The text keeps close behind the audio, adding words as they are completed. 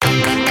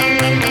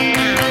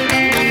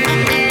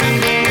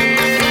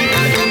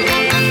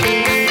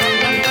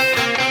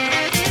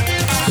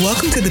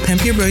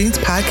Pimp Your Brilliance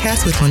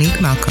podcast with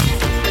Monique Malcolm,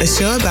 a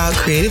show about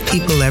creative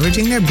people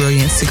leveraging their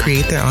brilliance to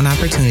create their own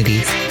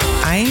opportunities.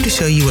 I aim to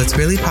show you what's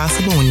really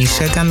possible when you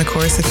shut down the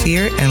chorus of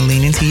fear and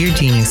lean into your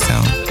genius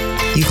zone.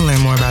 You can learn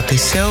more about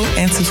this show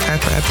and subscribe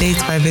for updates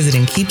by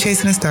visiting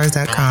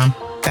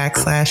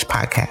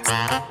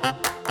keepchasingthestars.com/podcast.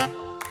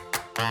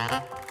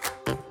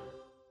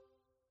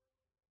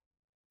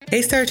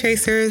 Hey Star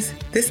Chasers,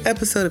 this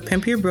episode of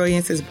Pimp Your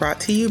Brilliance is brought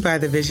to you by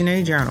the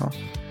Visionary Journal.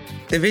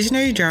 The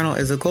Visionary Journal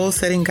is a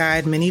goal-setting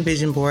guide, mini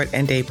vision board,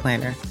 and day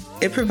planner.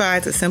 It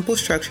provides a simple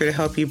structure to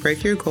help you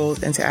break your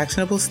goals into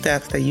actionable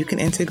steps that you can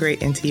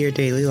integrate into your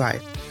daily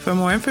life. For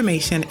more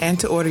information and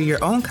to order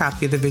your own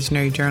copy of the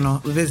Visionary Journal,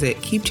 visit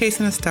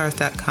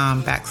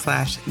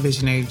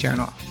keepchasingthestars.com/Visionary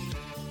Journal.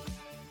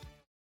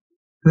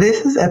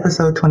 This is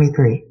episode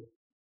 23.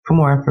 For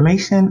more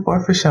information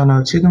or for show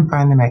notes, you can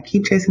find them at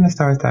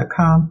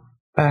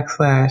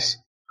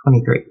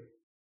keepchasingthestars.com/23.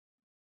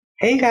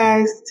 Hey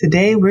guys,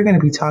 today we're going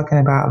to be talking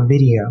about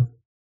video.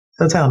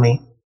 So tell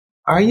me,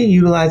 are you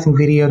utilizing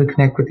video to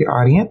connect with your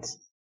audience?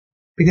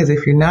 Because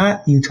if you're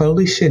not, you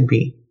totally should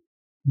be.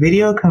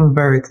 Video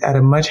converts at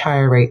a much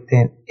higher rate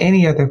than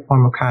any other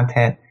form of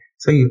content.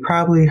 So you've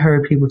probably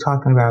heard people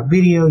talking about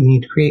video. You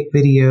need to create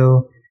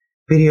video,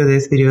 video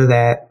this, video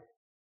that.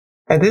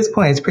 At this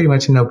point, it's pretty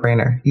much a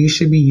no-brainer. You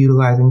should be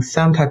utilizing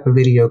some type of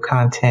video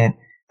content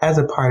as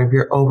a part of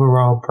your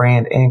overall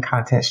brand and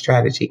content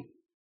strategy.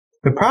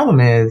 The problem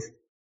is,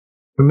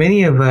 for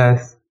many of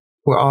us,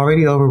 we're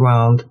already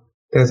overwhelmed.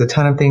 There's a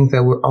ton of things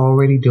that we're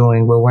already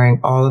doing. We're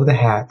wearing all of the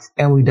hats,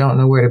 and we don't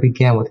know where to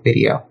begin with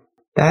video.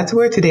 That's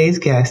where today's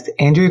guest,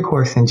 Andrea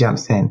Corson,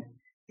 jumps in.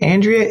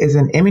 Andrea is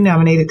an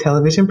Emmy-nominated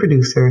television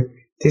producer,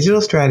 digital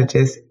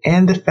strategist,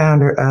 and the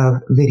founder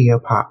of Video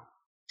Pop.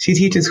 She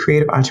teaches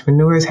creative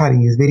entrepreneurs how to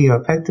use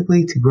video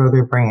effectively to grow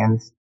their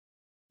brands.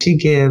 She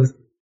gives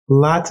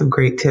lots of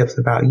great tips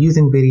about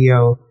using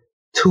video,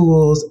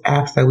 tools,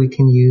 apps that we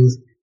can use,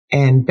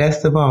 and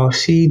best of all,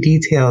 she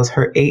details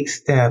her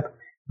 8-step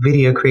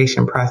video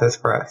creation process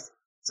for us.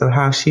 So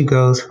how she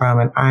goes from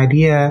an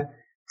idea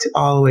to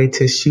all the way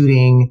to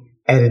shooting,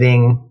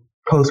 editing,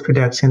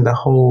 post-production, the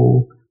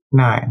whole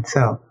 9.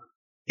 So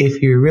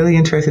if you're really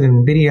interested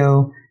in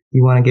video,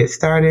 you want to get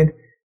started,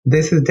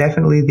 this is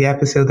definitely the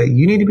episode that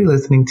you need to be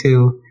listening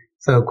to.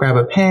 So grab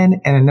a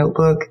pen and a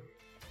notebook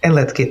and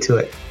let's get to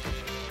it.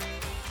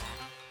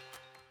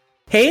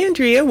 Hey,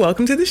 Andrea,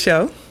 welcome to the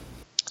show.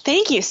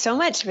 Thank you so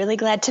much. Really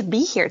glad to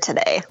be here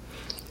today.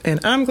 And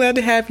I'm glad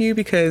to have you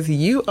because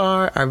you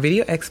are our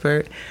video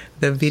expert,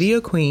 the video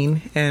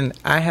queen. And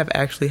I have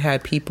actually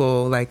had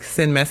people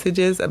send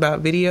messages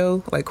about video,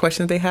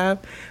 questions they have.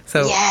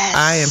 So yes.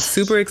 I am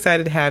super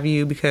excited to have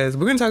you because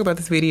we're going to talk about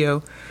this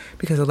video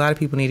because a lot of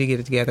people need to get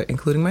it together,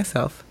 including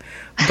myself.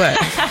 But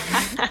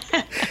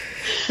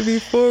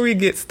before we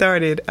get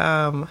started,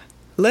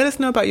 let us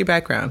know about your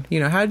background.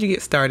 How did you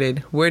get started?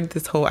 Where did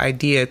this whole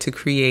idea to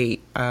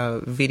create a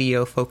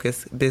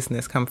video-focused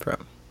business come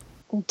from?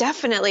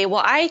 Definitely.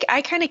 Well,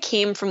 I kind of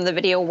came from the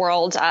video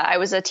world. I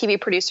was a TV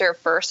producer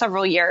for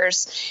several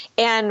years.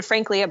 And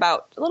frankly,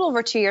 about a little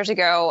over 2 years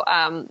ago,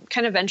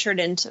 kind of ventured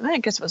into, I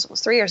guess it was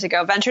 3 years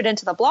ago, ventured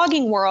into the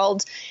blogging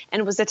world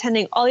and was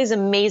attending all these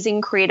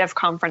amazing creative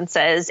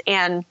conferences.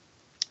 And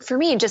for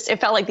me, it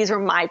felt like these were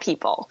my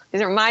people.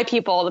 These are my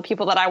people, the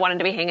people that I wanted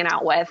to be hanging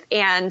out with.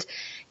 And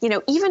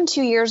even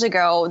 2 years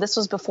ago, this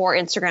was before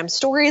Instagram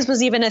stories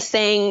was even a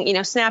thing.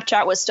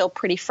 Snapchat was still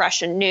pretty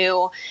fresh and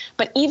new.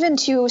 But even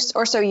 2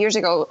 or so years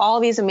ago, all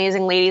these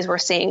amazing ladies were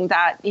saying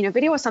that,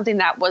 video was something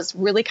that was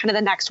really kind of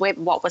the next wave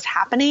of what was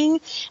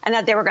happening and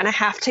that they were going to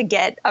have to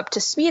get up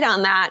to speed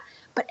on that.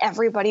 But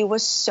everybody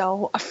was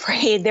so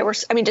afraid. They were,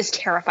 just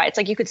terrified. It's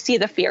like you could see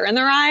the fear in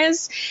their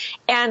eyes.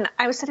 And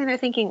I was sitting there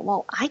thinking,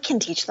 well, I can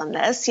teach them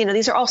this.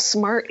 These are all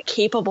smart,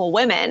 capable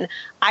women.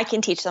 I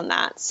can teach them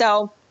that.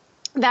 So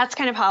that's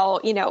kind of how,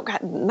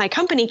 my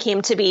company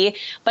came to be.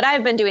 But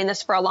I've been doing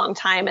this for a long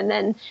time. And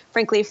then,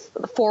 frankly,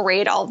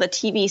 forayed all the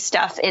TV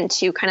stuff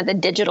into kind of the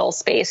digital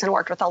space and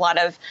worked with a lot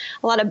of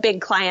big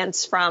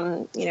clients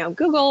from,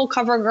 Google,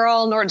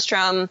 CoverGirl,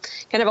 Nordstrom,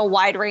 kind of a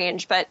wide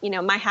range. But,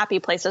 my happy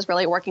place is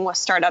really working with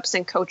startups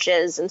and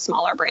coaches and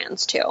smaller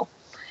brands, too.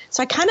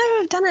 So I kind of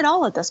have done it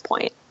all at this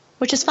point,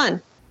 which is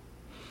fun.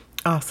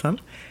 Awesome.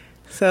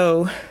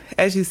 So,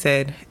 as you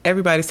said,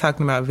 everybody's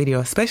talking about video,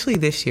 especially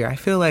this year. I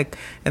feel like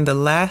in the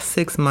last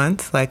 6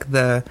 months,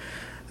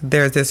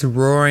 there's this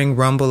roaring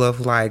rumble of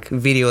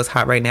video is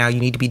hot right now. You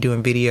need to be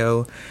doing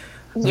video,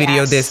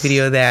 video this,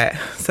 video that.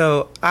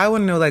 So I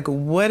want to know,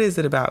 what is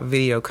it about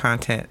video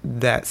content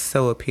that's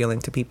so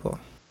appealing to people?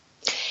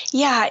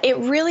 Yeah, it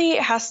really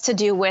has to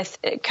do with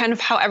kind of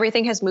how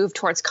everything has moved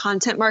towards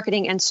content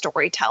marketing and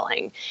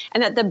storytelling.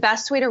 And that the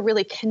best way to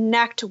really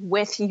connect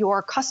with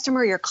your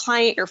customer, your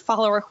client, your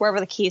follower, whoever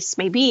the case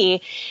may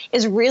be,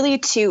 is really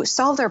to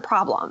solve their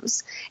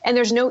problems. And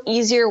there's no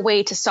easier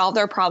way to solve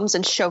their problems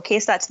and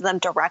showcase that to them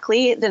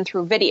directly than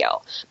through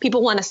video.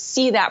 People want to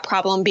see that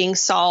problem being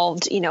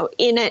solved, in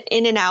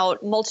and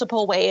out,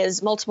 multiple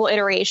ways, multiple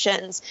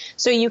iterations.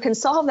 So you can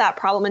solve that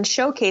problem and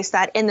showcase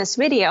that in this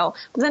video,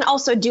 but then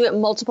also do it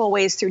multiple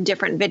ways through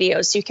different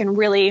videos. So you can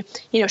really,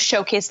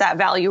 showcase that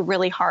value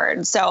really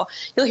hard. So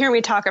you'll hear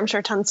me talk, I'm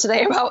sure, tons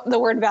today about the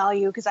word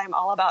value, because I'm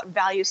all about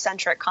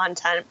value-centric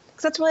content.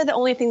 Because that's really the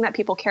only thing that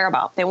people care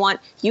about. They want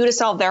you to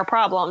solve their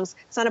problems.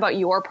 It's not about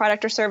your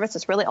product or service.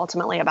 It's really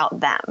ultimately about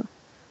them.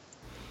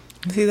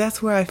 See,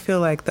 that's where I feel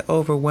like the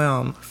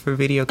overwhelm for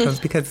video comes,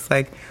 because it's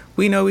like,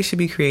 we know we should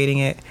be creating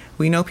it.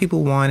 We know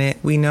people want it.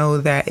 We know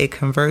that it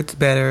converts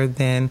better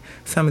than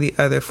some of the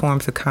other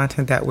forms of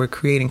content that we're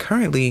creating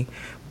currently.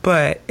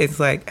 But it's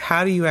like,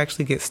 how do you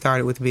actually get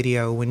started with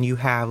video when you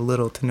have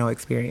little to no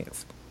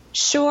experience?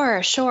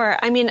 Sure.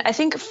 I mean, I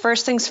think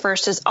first things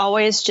first is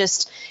always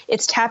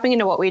it's tapping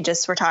into what we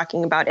just were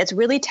talking about. It's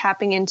really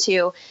tapping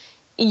into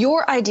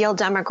your ideal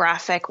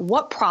demographic.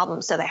 What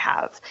problems do they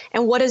have?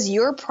 And what is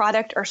your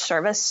product or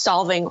service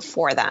solving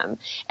for them?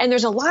 And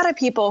there's a lot of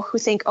people who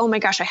think, oh my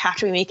gosh, I have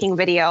to be making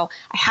video.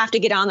 I have to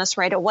get on this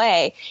right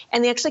away.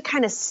 And they actually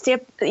kind of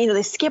skip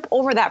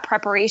over that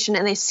preparation,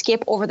 and they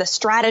skip over the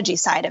strategy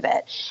side of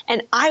it.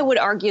 And I would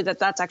argue that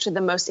that's actually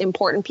the most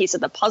important piece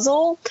of the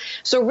puzzle.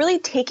 So really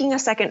taking a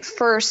second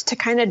first to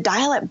kind of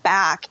dial it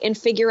back and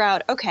figure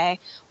out, okay,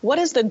 what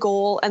is the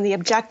goal and the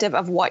objective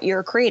of what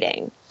you're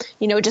creating?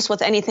 Just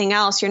with anything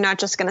else, you're not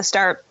just going to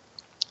start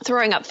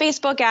throwing up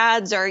Facebook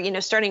ads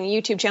or, starting a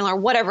YouTube channel or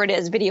whatever it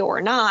is, video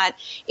or not,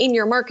 in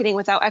your marketing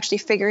without actually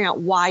figuring out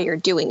why you're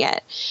doing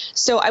it.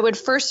 So I would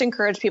first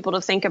encourage people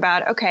to think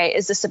about, okay,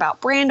 is this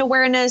about brand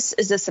awareness?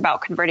 Is this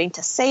about converting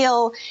to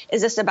sale?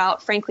 Is this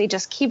about, frankly,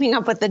 just keeping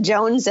up with the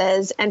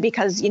Joneses? And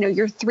because,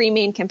 your three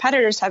main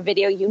competitors have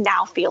video, you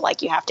now feel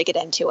like you have to get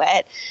into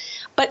it.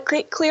 But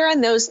get clear on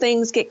those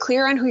things, get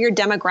clear on who your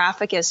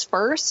demographic is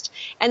first,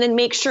 and then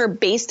make sure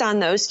based on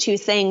those two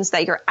things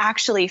that you're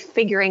actually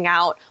figuring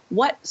out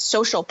what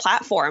social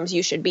platforms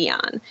you should be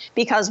on.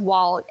 Because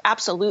while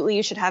absolutely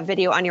you should have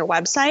video on your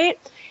website,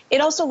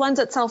 it also lends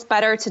itself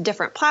better to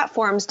different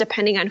platforms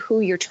depending on who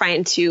you're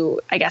trying to,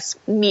 I guess,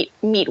 meet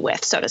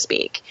with, so to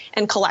speak,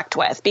 and collect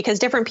with, because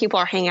different people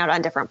are hanging out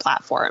on different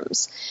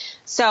platforms.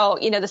 So,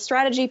 the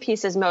strategy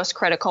piece is most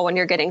critical when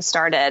you're getting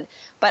started.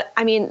 But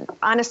I mean,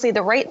 honestly,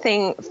 the right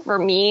thing for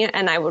me,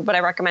 and what I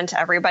recommend to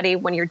everybody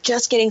when you're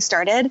just getting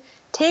started,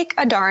 take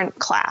a darn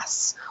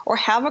class or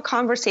have a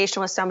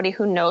conversation with somebody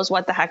who knows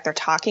what the heck they're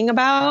talking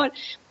about.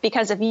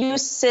 Because if you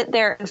sit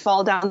there and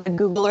fall down the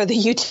Google or the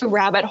YouTube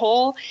rabbit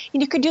hole,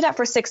 you could do that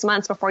for 6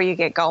 months before you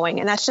get going.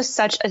 And that's just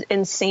such an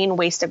insane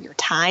waste of your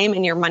time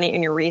and your money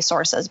and your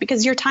resources,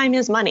 because your time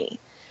is money.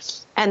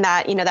 And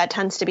that, that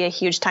tends to be a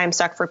huge time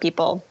suck for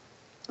people.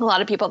 A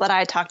lot of people that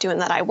I talk to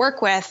and that I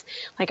work with,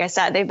 like I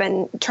said, they've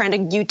been trying to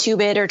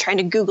YouTube it or trying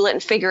to Google it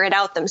and figure it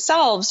out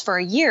themselves for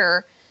a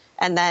year.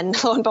 And then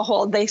lo and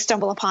behold, they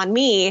stumble upon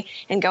me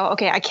and go,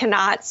 okay, I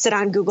cannot sit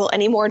on Google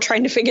anymore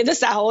trying to figure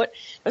this out.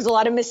 There's a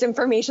lot of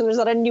misinformation. There's a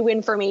lot of new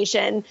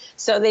information.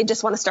 So they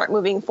just want to start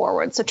moving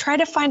forward. So try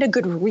to find a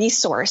good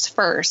resource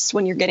first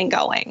when you're getting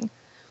going.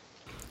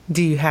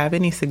 Do you have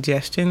any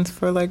suggestions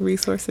for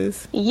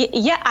resources?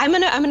 Yeah, I'm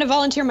gonna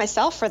volunteer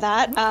myself for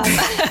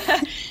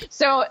that.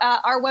 So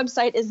our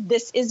website is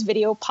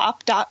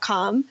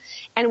thisisvideopop.com,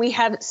 and we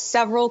have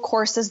several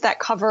courses that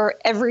cover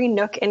every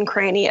nook and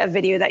cranny of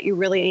video that you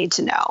really need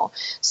to know.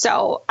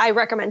 So I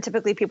recommend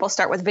typically people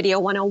start with Video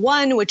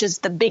 101, which is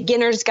the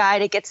beginner's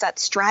guide. It gets that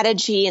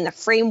strategy and the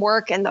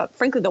framework and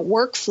frankly the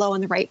workflow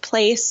in the right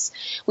place.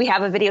 We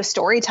have a video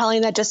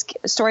storytelling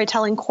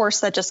course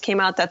that just came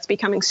out that's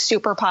becoming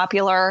super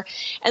popular.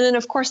 And then,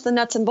 of course, the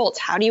nuts and bolts.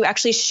 How do you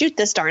actually shoot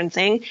this darn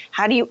thing?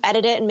 How do you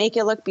edit it and make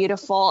it look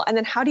beautiful? And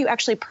then how do you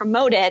actually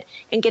promote it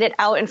and get it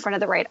out in front of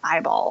the right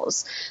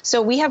eyeballs?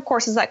 So we have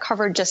courses that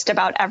cover just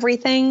about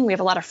everything. We have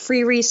a lot of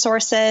free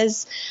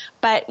resources.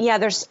 But yeah,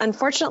 there's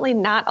unfortunately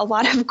not a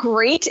lot of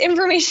great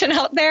information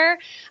out there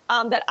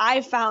that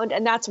I've found.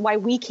 And that's why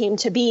we came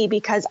to be,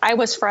 because I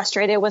was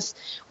frustrated with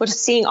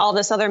seeing all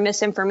this other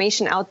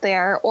misinformation out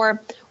there, or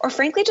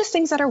frankly, just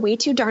things that are way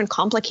too darn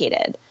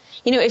complicated.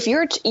 If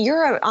you're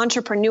an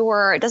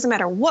entrepreneur, it doesn't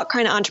matter what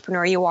kind of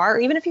entrepreneur you are, or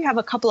even if you have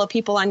a couple of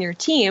people on your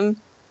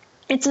team,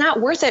 it's not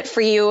worth it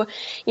for you,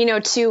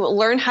 to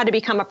learn how to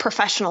become a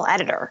professional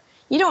editor.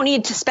 You don't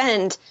need to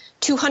spend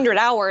 200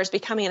 hours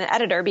becoming an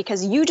editor,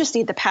 because you just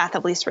need the path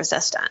of least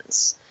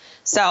resistance.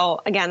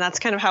 So again, that's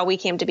kind of how we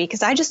came to be,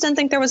 because I just didn't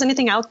think there was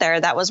anything out there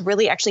that was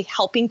really actually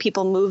helping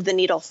people move the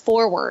needle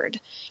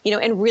forward,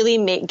 and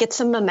really get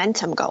some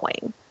momentum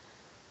going.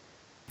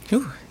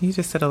 Ooh, you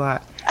just said a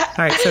lot.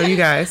 All right, so you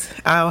guys,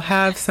 I'll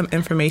have some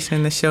information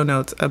in the show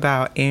notes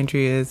about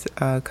Andrea's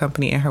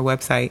company and her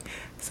website.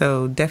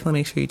 So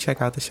definitely make sure you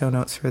check out the show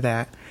notes for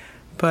that.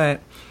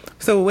 But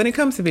so when it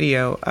comes to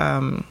video,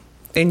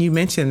 and you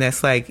mentioned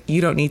this, like,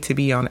 you don't need to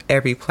be on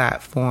every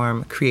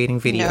platform creating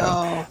video.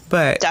 No,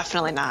 but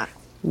definitely not.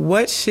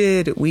 What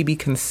should we be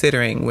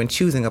considering when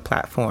choosing a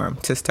platform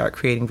to start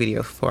creating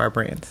video for our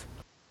brands?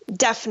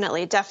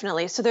 Definitely,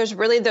 definitely. So there's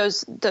really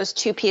those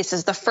two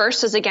pieces. The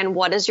first is, again,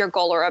 what is your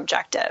goal or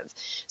objective?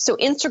 So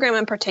Instagram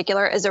in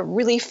particular is a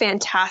really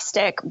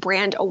fantastic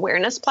brand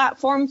awareness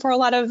platform for a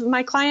lot of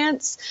my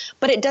clients,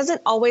 but it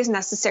doesn't always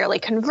necessarily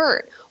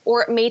convert,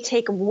 or it may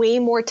take way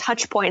more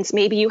touch points.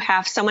 Maybe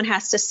someone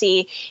has to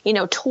see,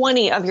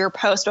 20 of your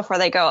posts before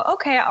they go,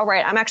 okay, all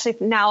right, I'm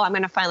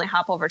going to finally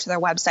hop over to their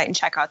website and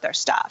check out their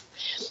stuff.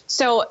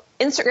 So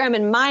Instagram,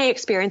 in my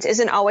experience,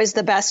 isn't always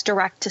the best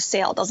direct to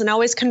sale, doesn't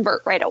always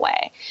convert right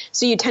away.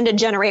 So you tend to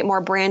generate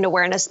more brand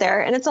awareness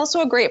there. And it's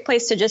also a great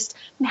place to just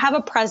have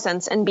a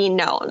presence and be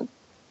known.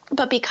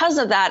 But because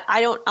of that,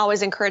 I don't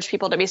always encourage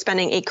people to be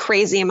spending a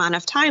crazy amount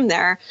of time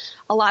there.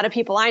 A lot of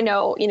people I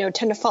know,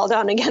 tend to fall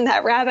down again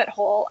that rabbit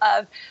hole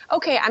of,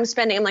 okay, I'm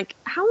like,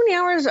 how many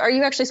hours are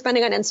you actually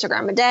spending on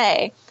Instagram a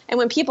day? And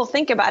when people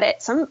think about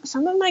it, some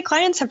of my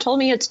clients have told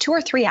me it's 2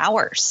 or 3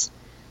 hours.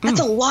 That's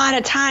a lot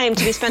of time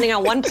to be spending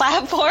on one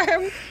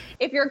platform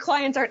if your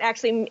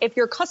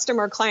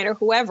customer, client, or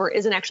whoever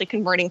isn't actually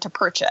converting to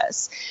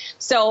purchase.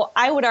 So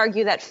I would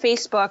argue that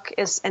Facebook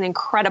is an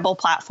incredible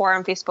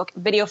platform.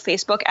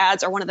 Facebook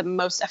ads are one of the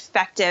most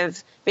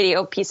effective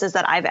video pieces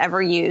that I've ever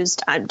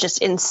used.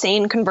 Just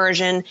insane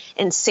conversion,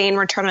 insane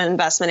return on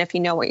investment if you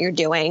know what you're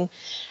doing.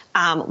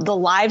 The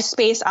live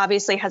space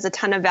obviously has a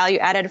ton of value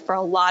added for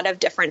a lot of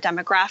different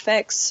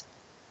demographics.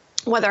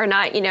 Whether or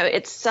not,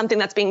 it's something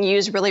that's being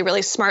used really,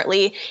 really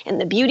smartly in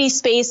the beauty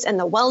space and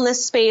the wellness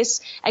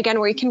space, again,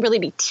 where you can really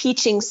be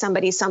teaching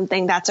somebody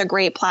something, that's a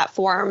great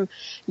platform.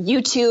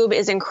 YouTube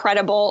is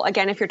incredible.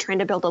 Again, if you're trying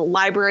to build a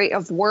library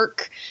of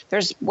work,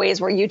 there's ways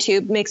where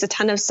YouTube makes a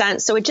ton of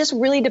sense. So it just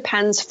really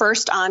depends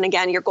first on,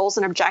 again, your goals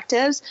and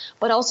objectives,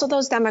 but also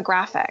those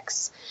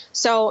demographics.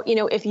 So,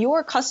 if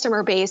your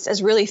customer base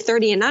is really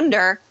 30 and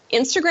under,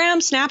 Instagram,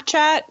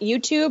 Snapchat,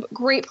 YouTube,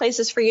 great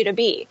places for you to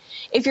be.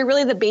 If you're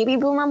really the baby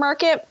boomer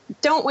market,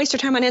 don't waste your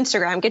time on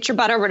Instagram. Get your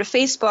butt over to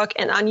Facebook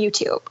and on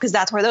YouTube, because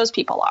that's where those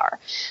people are.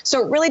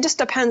 So it really just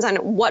depends on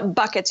what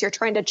buckets you're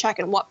trying to check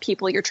and what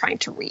people you're trying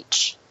to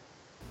reach.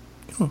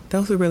 Oh,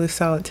 those are really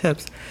solid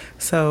tips.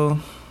 So,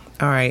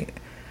 all right.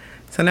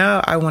 So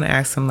now I want to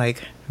ask some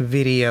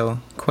video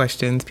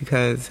questions,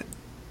 because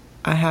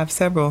I have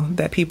several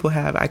that people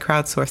have. I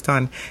crowdsourced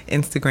on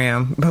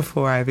Instagram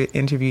before I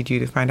interviewed you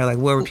to find out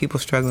where were people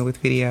struggling with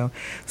video.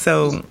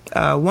 So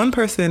one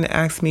person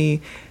asked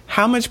me,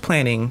 how much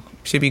planning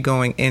should be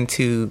going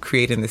into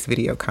creating this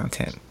video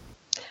content?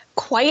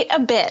 Quite a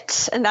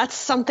bit. And that's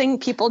something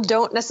people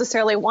don't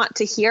necessarily want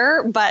to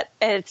hear, but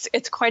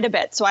it's quite a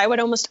bit. So I would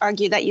almost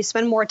argue that you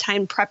spend more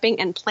time prepping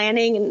and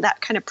planning in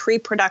that kind of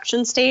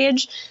pre-production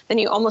stage than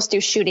you almost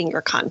do shooting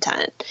your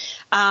content.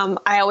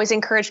 I always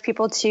encourage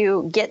people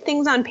to get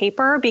things on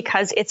paper,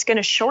 because it's going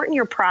to shorten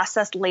your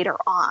process later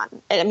on.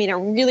 I mean, it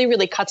really,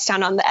 really cuts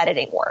down on the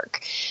editing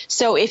work.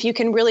 So if you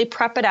can really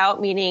prep it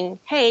out, meaning,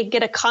 hey,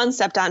 get a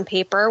concept on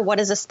paper. What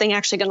is this thing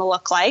actually going to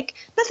look like?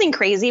 Nothing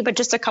crazy, but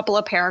just a couple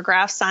of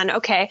paragraphs on,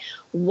 okay,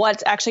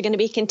 what's actually going to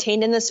be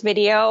contained in this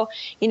video?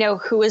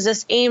 Who is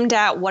this aimed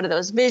at? What do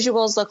those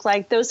visuals look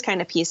like? Those kind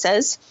of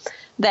pieces.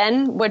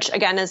 Then, which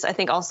again is, I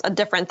think, also a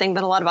different thing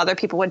than a lot of other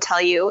people would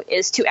tell you,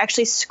 is to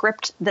actually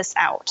script this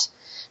out.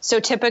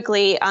 So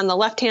typically on the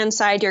left-hand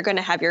side, you're going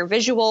to have your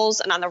visuals,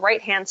 and on the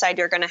right-hand side,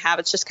 you're going to have,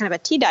 it's just kind of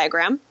a T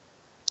diagram.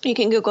 You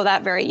can Google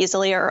that very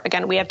easily, or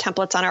again, we have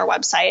templates on our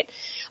website,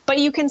 but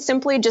you can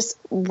simply just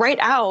write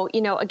out,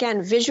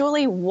 again,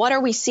 visually, what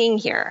are we seeing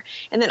here?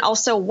 And then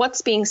also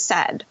what's being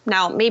said.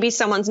 Now, maybe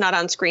someone's not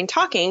on screen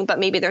talking, but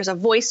maybe there's a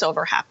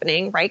voiceover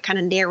happening, right? Kind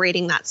of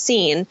narrating that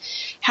scene.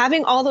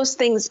 Having all those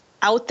things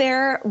out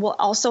there will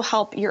also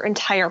help your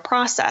entire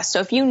process.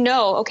 So if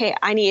okay,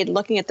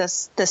 looking at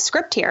this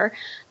script here,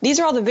 these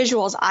are all the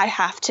visuals I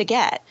have to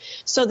get.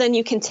 So then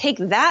you can take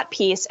that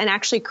piece and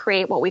actually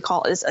create what we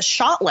call is a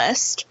shot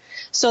list,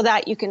 so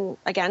that you can,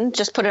 again,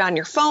 just put it on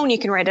your phone. You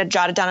can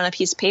jot it down on a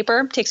piece of paper.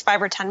 It takes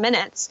 5 or 10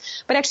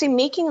 minutes. But actually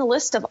making a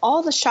list of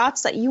all the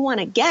shots that you want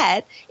to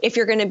get, if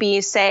you're going to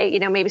be, say,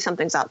 maybe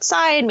something's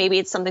outside,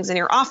 maybe something's in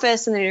your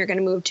office, and then you're going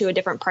to move to a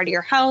different part of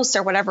your house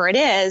or whatever it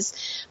is.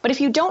 But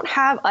if you don't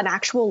have an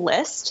actual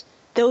list,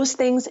 those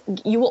things,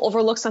 you will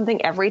overlook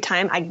something every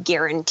time, I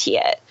guarantee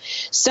it.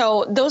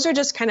 So those are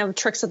just kind of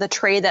tricks of the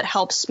trade that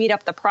help speed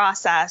up the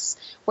process,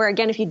 where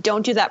again, if you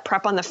don't do that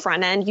prep on the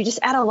front end, you just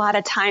add a lot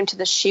of time to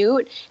the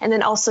shoot and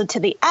then also to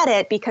the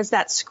edit, because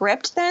that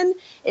script then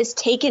is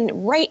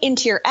taken right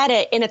into your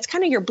edit, and it's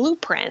kind of your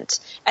blueprint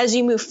as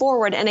you move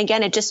forward. And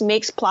again, it just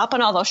makes plopping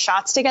all those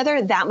shots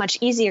together that much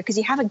easier, because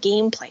you have a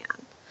game plan.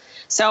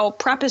 So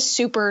prep is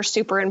super,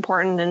 super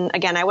important. And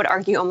again, I would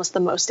argue almost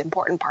the most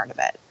important part of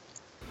it.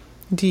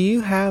 Do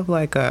you have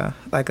like a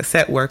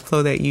set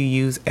workflow that you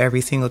use every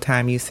single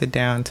time you sit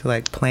down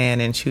to plan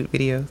and shoot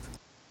videos?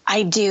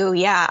 I do.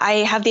 Yeah. I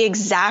have the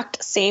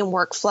exact same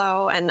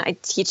workflow, and I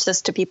teach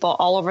this to people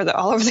all over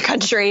the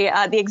country,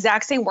 the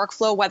exact same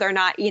workflow, whether or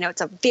not, it's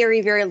a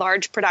very, very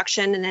large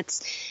production and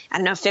it's, I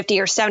don't know,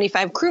 50 or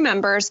 75 crew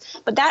members,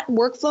 but that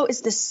workflow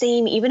is the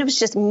same, even if it's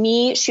just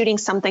me shooting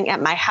something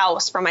at my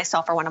house for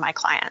myself or one of my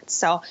clients.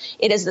 So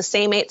it is the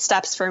same 8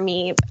 steps for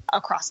me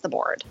across the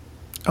board.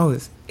 Oh,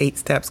 it's 8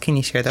 steps. Can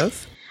you share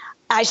those?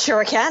 I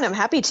sure can. I'm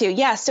happy to.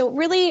 Yeah. So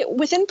really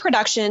within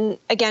production,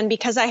 again,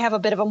 because I have a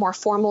bit of a more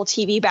formal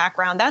TV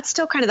background, that's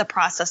still kind of the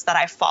process that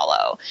I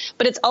follow.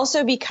 But it's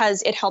also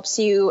because it helps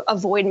you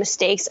avoid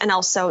mistakes and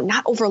also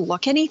not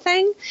overlook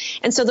anything.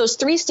 And so those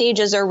 3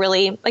 stages are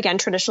really, again,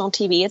 traditional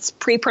TV. It's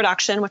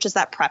pre-production, which is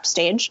that prep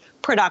stage,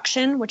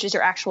 production, which is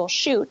your actual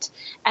shoot,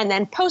 and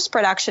then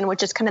post-production,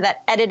 which is kind of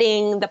that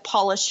editing, the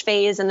polish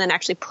phase, and then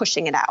actually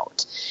pushing it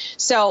out.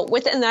 So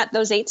within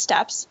those 8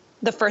 steps,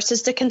 the first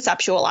is to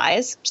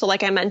conceptualize. So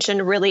like I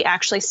mentioned, really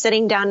actually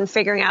sitting down and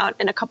figuring out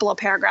in a couple of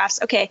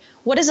paragraphs, okay,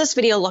 what does this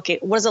video what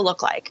does it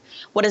look like?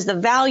 What is the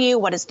value?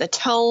 What is the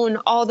tone?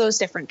 All those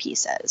different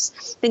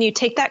pieces. Then you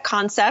take that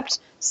concept,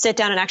 sit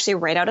down and actually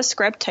write out a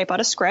script, type out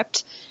a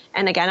script.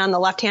 And again, on the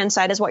left-hand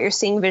side is what you're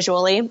seeing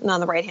visually. And on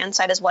the right-hand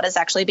side is what is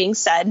actually being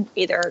said,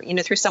 either,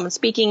 through someone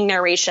speaking,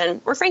 narration,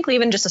 or frankly,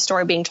 even just a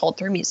story being told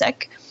through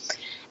music.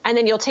 And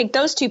then you'll take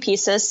those 2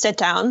 pieces, sit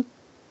down,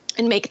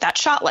 and make that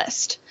shot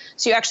list.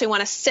 So you actually want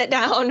to sit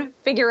down,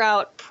 figure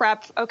out,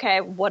 prep,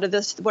 okay, what do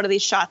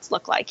these shots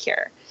look like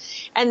here?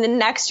 And then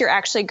next, you're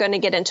actually going to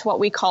get into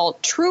what we call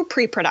true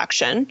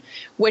pre-production,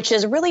 which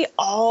is really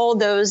all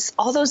those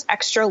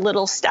extra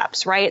little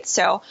steps, right?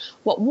 So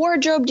what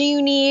wardrobe do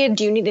you need?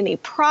 Do you need any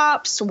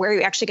props? Where are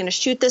you actually going to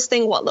shoot this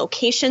thing? What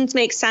locations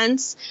make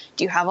sense?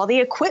 Do you have all the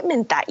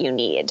equipment that you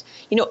need?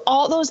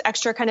 All those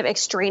extra kind of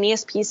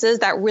extraneous pieces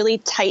that really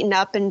tighten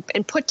up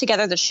and put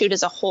together the shoot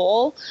as a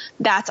whole.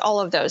 That's all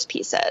of those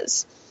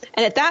pieces.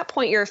 And at that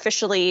point, you're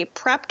officially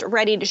prepped,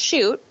 ready to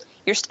shoot.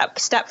 Your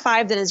step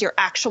 5 then is your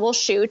actual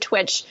shoot,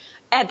 which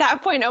at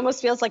that point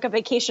almost feels like a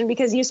vacation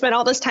because you spent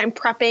all this time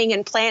prepping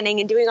and planning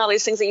and doing all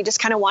these things that you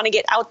just kind of want to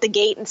get out the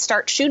gate and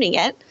start shooting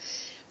it.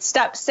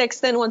 Step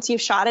 6, then once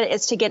you've shot it,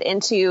 is to get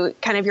into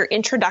kind of your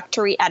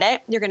introductory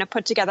edit. You're going to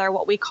put together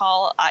what we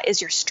call is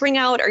your string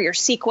out or your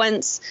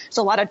sequence. There's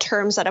a lot of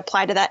terms that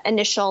apply to that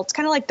initial. It's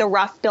kind of like the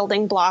rough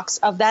building blocks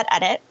of that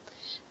edit.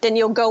 Then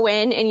you'll go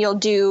in and you'll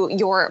do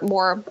your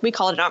more, we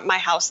call it at my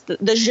house, the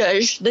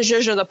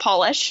zhuzh or the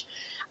polish,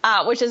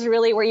 which is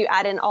really where you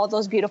add in all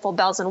those beautiful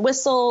bells and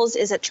whistles.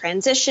 Is it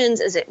transitions?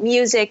 Is it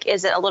music?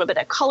 Is it a little bit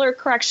of color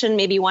correction?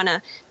 Maybe you want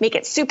to make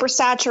it super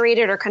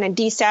saturated or kind of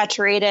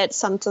desaturate it,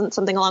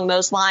 something along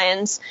those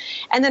lines.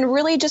 And then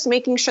really just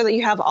making sure that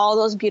you have all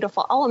those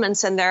beautiful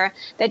elements in there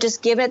that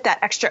just give it that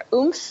extra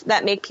oomph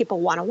that make people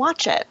want to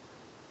watch it.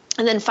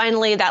 And then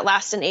finally, that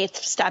last and 8th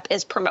step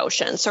is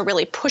promotion. So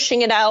really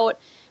pushing it out,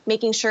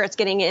 making sure it's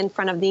getting in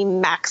front of the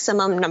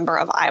maximum number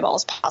of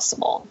eyeballs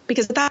possible.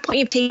 Because at that point,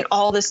 you've taken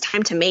all this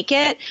time to make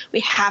it.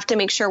 We have to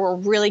make sure we're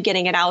really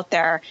getting it out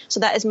there so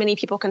that as many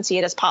people can see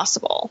it as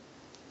possible.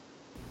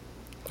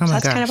 Oh so my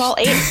that's gosh. kind of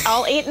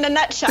all eight in a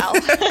nutshell.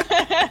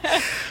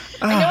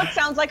 I know it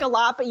sounds like a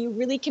lot, but you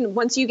really can,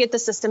 once you get the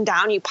system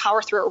down, you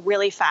power through it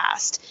really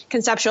fast.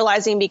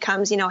 Conceptualizing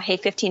becomes, hey,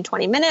 15,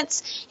 20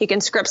 minutes. You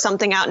can script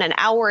something out in an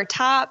hour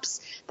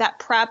tops. That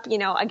prep,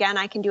 again,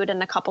 I can do it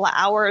in a couple of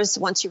hours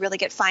once you really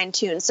get fine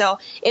tuned. So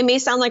it may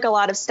sound like a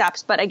lot of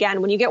steps, but again,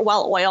 when you get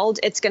well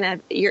oiled, it's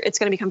going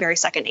to become very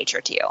second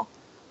nature to you.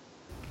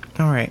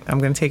 All right. I'm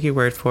going to take your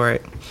word for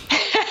it.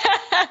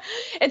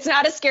 It's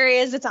not as scary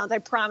as it sounds, I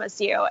promise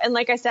you. And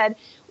like I said,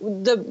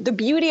 the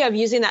beauty of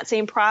using that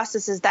same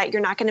process is that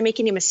you're not going to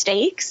make any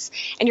mistakes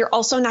and you're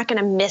also not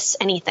going to miss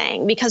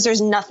anything, because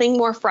there's nothing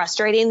more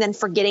frustrating than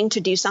forgetting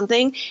to do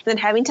something and then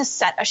having to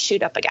set a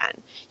shoot up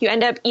again. You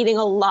end up eating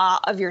a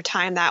lot of your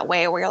time that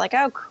way, where you're like,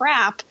 oh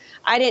crap,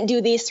 I didn't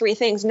do these 3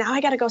 things. Now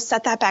I got to go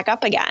set that back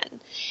up again.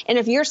 And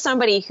if you're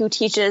somebody who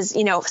teaches,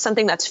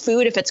 something that's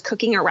food, if it's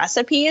cooking or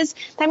recipes,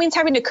 that means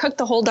having to cook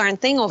the whole darn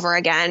thing over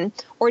again,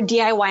 or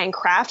DIY and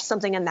craft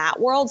something in that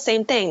world.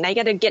 Same thing. Now you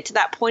got to get to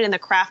that point in the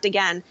craft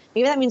again.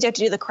 Maybe that means you have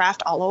to do the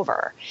craft all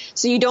over.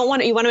 So you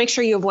want to make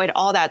sure you avoid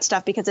all that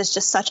stuff, because it's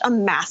just such a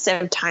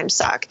massive time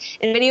suck.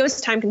 And video is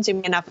time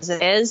consuming enough as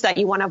it is that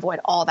you want to avoid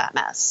all that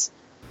mess.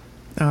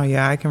 Oh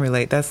yeah, I can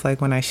relate. That's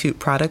like when I shoot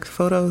product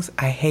photos.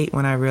 I hate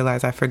when I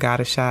realize I forgot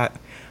a shot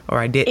or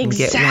I didn't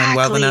get one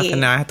well enough,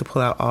 and now I have to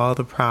pull out all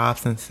the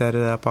props and set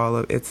it up.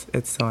 It's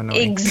so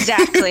annoying.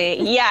 Exactly.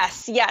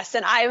 Yes.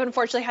 And I've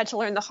unfortunately had to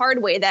learn the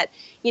hard way that,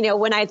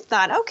 when I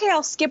thought, okay,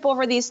 I'll skip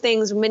over these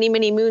things many,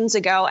 many moons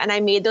ago, and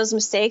I made those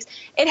mistakes,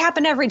 it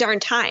happened every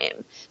darn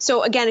time.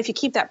 So again, if you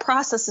keep that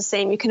process the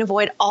same, you can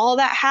avoid all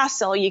that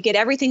hassle. You get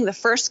everything the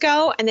first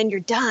go, and then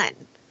you're done.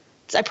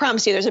 So I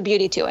promise you, there's a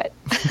beauty to it.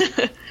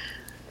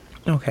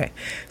 Okay.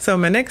 So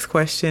my next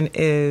question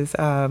is,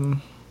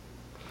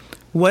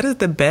 what is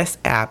the best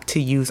app to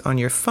use on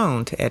your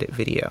phone to edit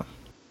video?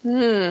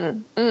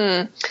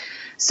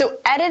 So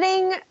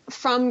editing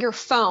from your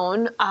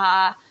phone,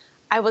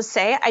 I will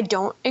say I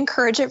don't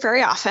encourage it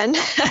very often,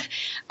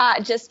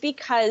 just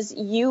because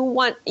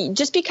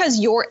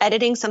you're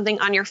editing something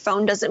on your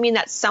phone doesn't mean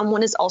that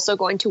someone is also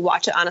going to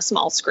watch it on a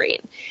small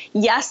screen.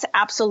 Yes,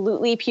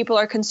 absolutely, people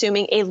are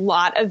consuming a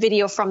lot of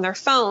video from their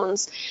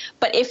phones,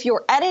 but if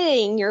you're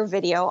editing your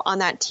video on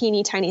that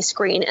teeny tiny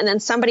screen and then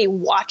somebody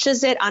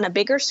watches it on a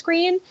bigger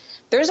screen,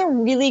 there's a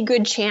really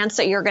good chance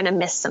that you're going to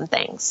miss some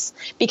things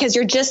because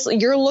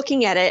you're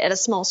looking at it at a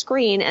small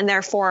screen, and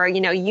therefore,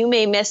 you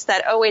may miss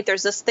that, oh, wait,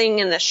 there's this thing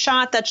in the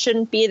shot that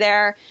shouldn't be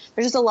there.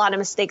 There's just a lot of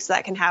mistakes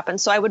that can happen.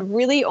 So I would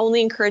really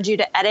only encourage you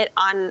to edit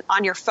on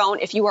your phone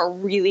if you are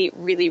really,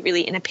 really,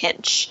 really in a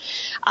pinch.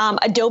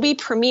 Adobe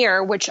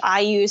Premiere, which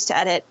I use to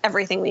edit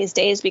everything these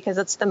days because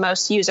it's the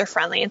most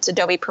user-friendly. It's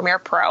Adobe Premiere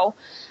Pro.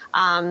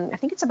 I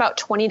think it's about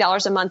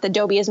 $20 a month.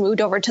 Adobe has moved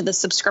over to the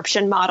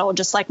subscription model,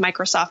 just like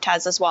Microsoft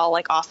has as well,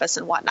 like Office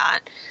and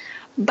whatnot.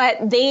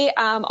 But they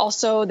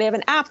they have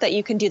an app that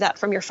you can do that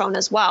from your phone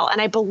as well.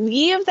 And I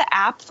believe the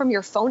app from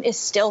your phone is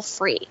still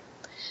free.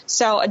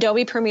 So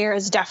Adobe Premiere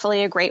is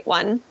definitely a great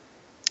one.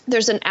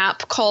 There's an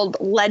app called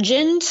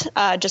Legend,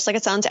 just like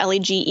it sounds,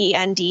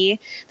 Legend,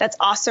 that's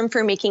awesome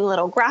for making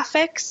little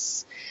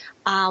graphics.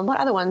 What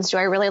other ones do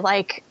I really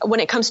like when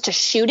it comes to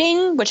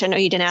shooting, which I know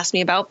you didn't ask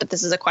me about, but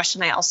this is a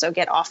question I also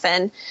get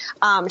often.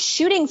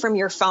 Shooting from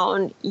your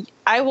phone,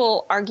 I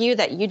will argue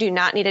that you do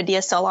not need a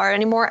DSLR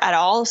anymore at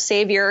all.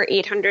 Save your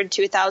 $800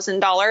 to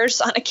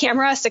 $1,000 on a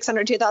camera,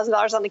 $600 to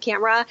 $1,000 on the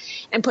camera,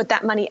 and put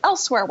that money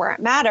elsewhere where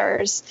it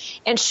matters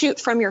and shoot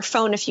from your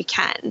phone if you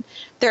can.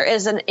 There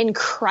is an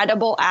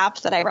incredible app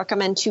that I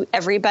recommend to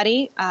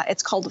everybody.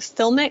 It's called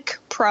Filmic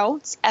Pro.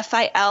 It's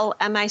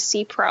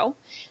Filmic Pro.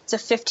 It's a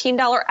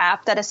 $15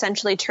 app that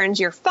essentially turns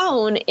your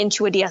phone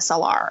into a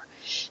DSLR.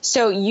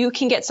 So you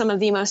can get some of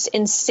the most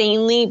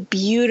insanely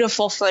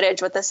beautiful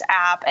footage with this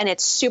app, and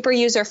it's super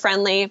user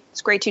friendly.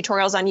 It's great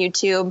tutorials on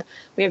YouTube.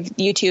 We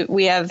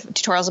have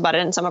tutorials about it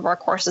in some of our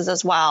courses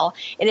as well.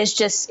 It is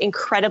just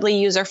incredibly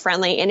user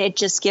friendly, and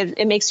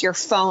it makes your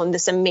phone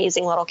this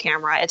amazing little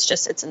camera.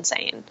 It's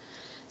insane.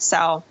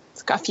 So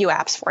it's got a few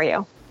apps for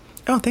you.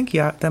 Oh, thank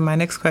you. Then my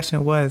next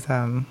question was,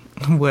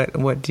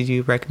 what did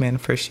you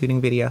recommend for shooting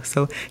video?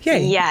 So, yeah.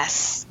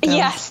 Yes,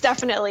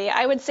 definitely.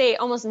 I would say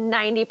almost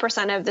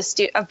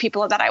 90% of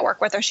people that I work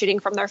with are shooting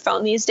from their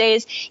phone these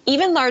days,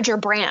 even larger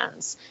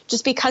brands,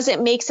 just because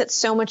it makes it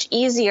so much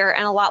easier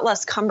and a lot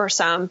less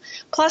cumbersome.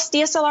 Plus,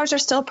 DSLRs are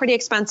still pretty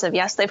expensive.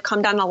 Yes, they've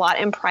come down a lot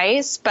in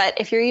price, but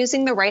if you're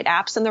using the right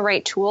apps and the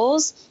right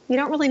tools, you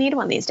don't really need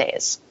one these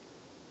days.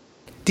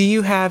 Do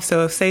you have,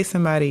 so if say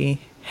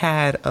somebody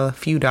had a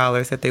few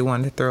dollars that they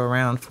wanted to throw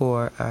around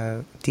for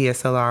a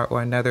DSLR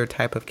or another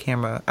type of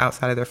camera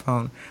outside of their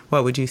phone,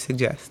 what would you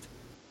suggest?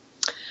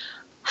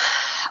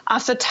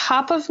 Off the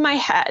top of my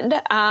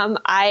head,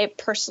 I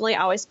personally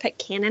always pick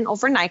Canon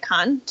over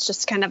Nikon. It's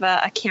just kind of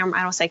a camera,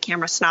 I don't say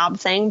camera snob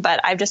thing, but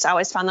I've just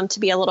always found them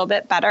to be a little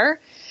bit better.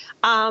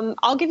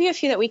 I'll give you a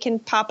few that we can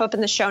pop up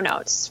in the show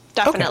notes,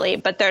 definitely.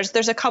 Okay. But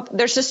there's a couple.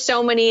 There's just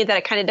so many that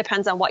it kind of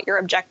depends on what your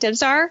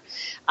objectives are.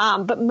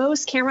 But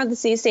most cameras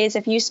these days,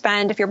 if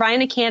you're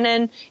buying a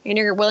Canon and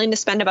you're willing to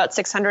spend about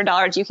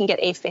 $600, you can get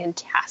a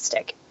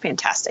fantastic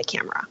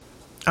camera.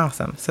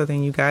 Awesome. So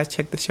then you guys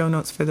check the show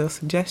notes for those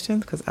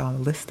suggestions because I'll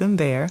list them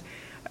there.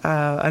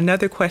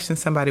 Another question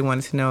somebody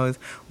wanted to know is,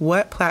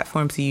 what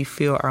platforms do you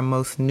feel are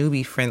most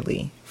newbie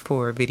friendly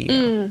for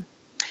video?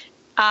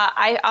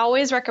 I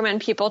always recommend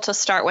people to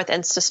start with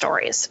Insta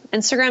Stories.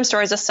 Instagram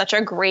Stories is such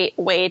a great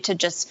way to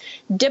just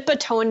dip a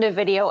toe into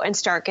video and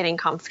start getting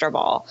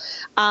comfortable.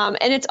 And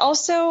it's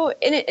also,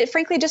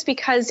 frankly, just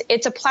because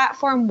it's a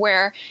platform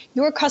where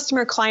your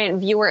customer,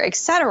 client, viewer,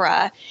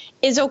 etc.,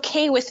 is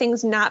okay with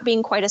things not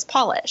being quite as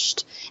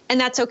polished. And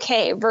that's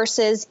okay.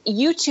 Versus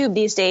YouTube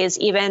these days,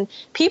 even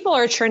people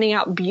are churning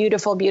out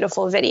beautiful,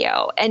 beautiful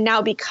video. And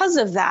now because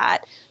of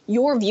that,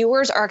 your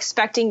viewers are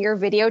expecting your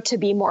video to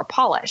be more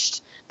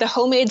polished. The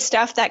homemade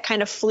stuff that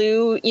kind of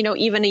flew,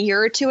 even a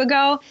year or two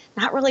ago,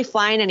 not really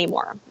flying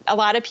anymore. A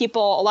lot of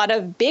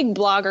big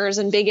bloggers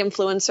and big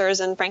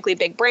influencers and frankly,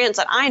 big brands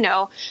that I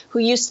know who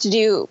used to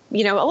do, a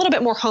little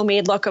bit more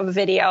homemade look of a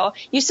video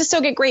used to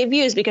still get great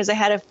views because they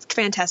had a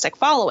fantastic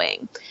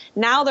following.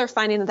 Now they're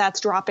finding that that's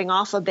dropping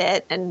off a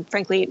bit. And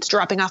frankly, it's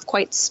dropping off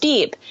quite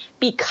steep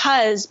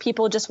because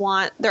people just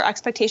their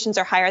expectations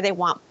are higher. They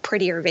want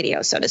prettier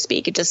video, so to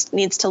speak. It just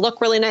needs to look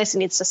really nice. It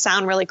needs to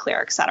sound really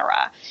clear,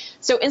 etc.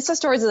 So Insta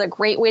Stories is a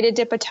great way to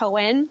dip a toe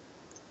in.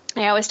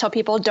 I always tell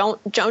people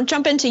don't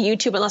jump into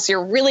YouTube unless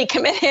you're really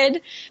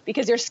committed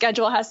because your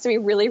schedule has to be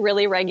really,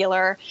 really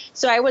regular.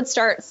 So I would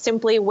start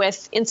simply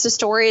with Insta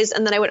Stories.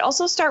 And then I would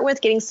also start with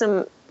getting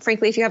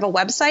frankly, if you have a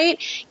website,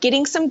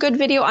 getting some good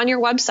video on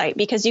your website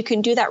because you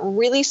can do that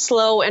really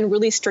slow and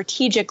really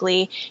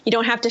strategically. You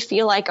don't have to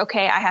feel like,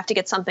 okay, I have to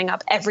get something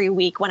up every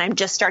week when I'm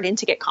just starting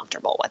to get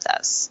comfortable with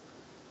this.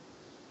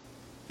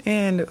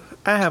 And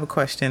I have a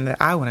question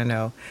that I want to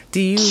know. Do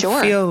you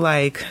Sure. feel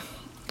like,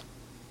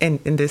 and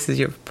this is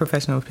your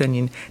professional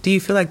opinion, do you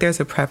feel like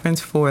there's a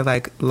preference for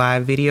like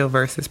live video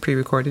versus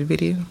pre-recorded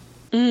video?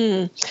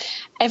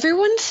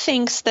 Everyone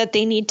thinks that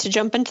they need to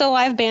jump into the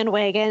live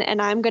bandwagon,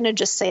 and I'm going to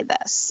just say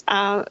this.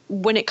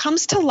 When it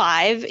comes to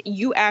live,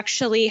 you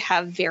actually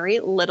have very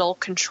little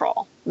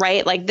control,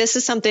 right? Like this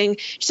is something,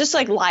 it's just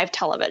like live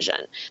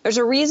television. There's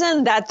a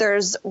reason that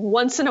there's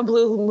once in a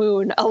blue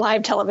moon a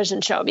live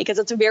television show, because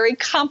it's very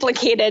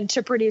complicated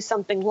to produce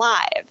something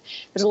live.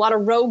 There's a lot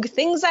of rogue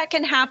things that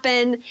can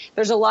happen.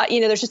 There's a lot,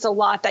 there's just a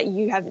lot that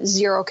you have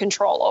zero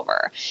control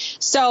over.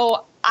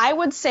 So I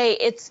would say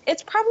it's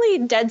probably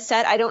dead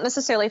set. I don't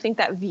necessarily think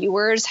that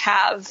viewers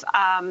have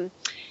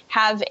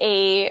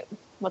a,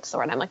 what's the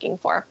word I'm looking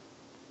for?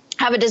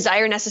 Have a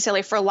desire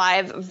necessarily for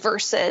live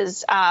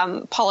versus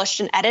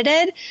polished and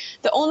edited.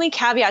 The only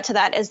caveat to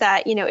that is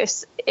that,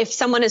 if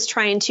someone is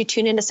trying to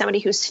tune into somebody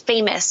who's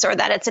famous or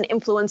that it's an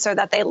influencer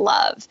that they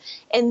love,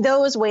 in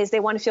those ways they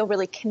want to feel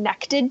really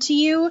connected to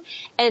you.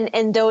 And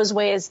in those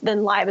ways,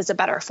 then live is a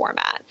better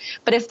format.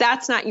 But if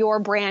that's not your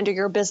brand or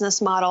your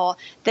business model,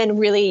 then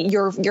really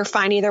you're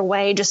fine either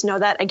way. Just know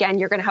that, again,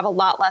 you're going to have a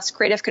lot less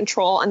creative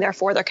control, and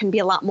therefore there can be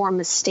a lot more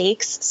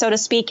mistakes, so to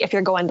speak, if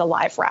you're going the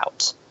live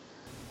route.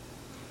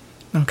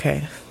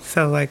 Okay.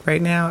 So like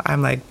right now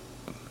I'm like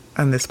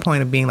on this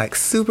point of being like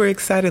super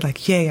excited,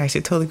 like, yay, I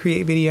should totally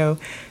create video.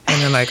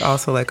 And then like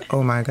also like,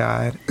 oh my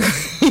God.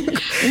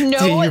 No,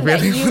 do you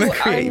really want to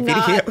create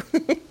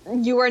video?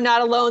 You are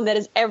not alone. That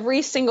is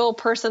every single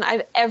person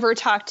I've ever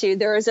talked to.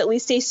 There is at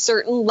least a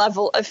certain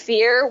level of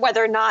fear,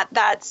 whether or not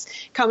that's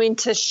coming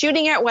to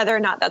shooting it, whether or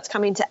not that's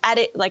coming to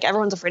edit. Like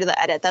everyone's afraid of the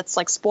edit. That's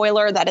like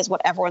spoiler. That is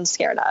what everyone's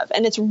scared of.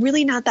 And it's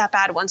really not that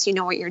bad once you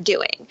know what you're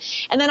doing.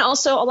 And then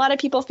also a lot of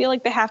people feel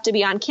like they have to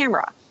be on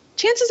camera.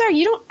 Chances are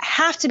you don't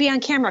have to be on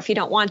camera if you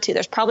don't want to.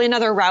 There's probably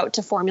another route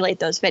to formulate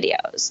those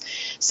videos.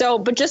 So,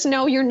 but just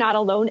know you're not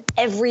alone.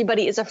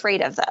 Everybody is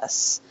afraid of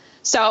this.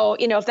 So,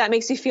 if that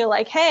makes you feel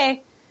like,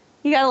 hey,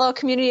 you got a little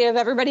community of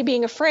everybody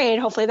being afraid,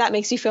 hopefully that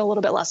makes you feel a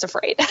little bit less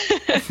afraid.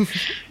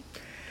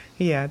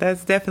 Yeah,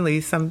 that's definitely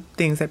some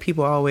things that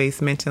people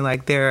always mention,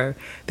 like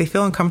they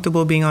feel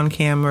uncomfortable being on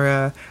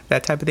camera,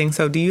 that type of thing.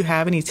 So do you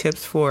have any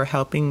tips for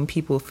helping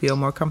people feel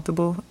more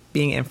comfortable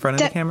being in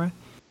front of the camera?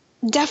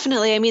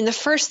 Definitely. I mean, the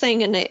first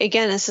thing, and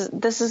again,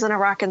 this isn't a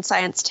rocket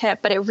science tip,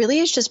 but it really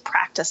is just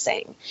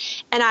practicing.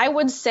 And I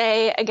would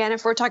say, again,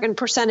 if we're talking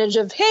percentage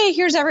of, hey,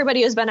 here's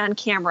everybody who's been on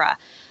camera,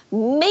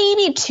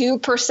 maybe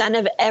 2%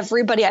 of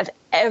everybody I've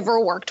ever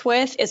worked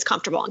with is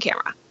comfortable on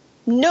camera.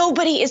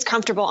 Nobody is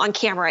comfortable on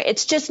camera.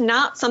 It's just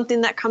not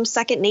something that comes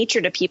second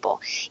nature to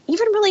people.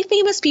 Even really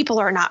famous people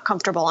are not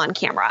comfortable on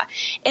camera.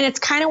 And it's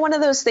kind of one of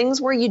those things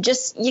where you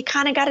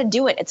kind of got to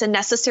do it. It's a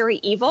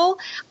necessary evil.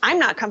 I'm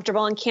not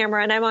comfortable on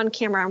camera, and I'm on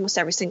camera almost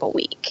every single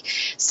week.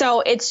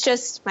 So it's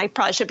just, I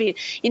probably should be,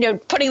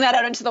 putting that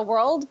out into the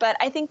world, but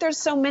I think there's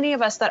so many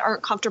of us that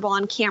aren't comfortable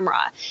on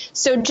camera.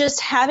 So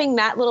just having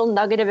that little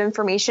nugget of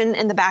information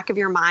in the back of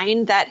your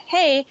mind that,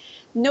 hey,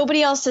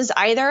 nobody else is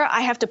either.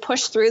 I have to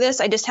push through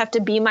this. I just have to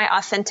be my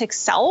authentic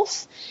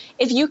self.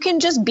 If you can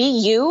just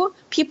be you,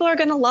 people are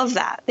going to love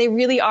that. They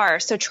really are.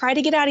 So try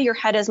to get out of your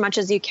head as much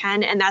as you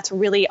can. And that's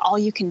really all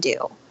you can do.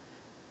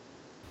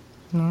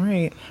 All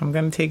right. I'm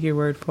going to take your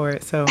word for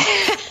it. So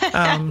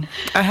I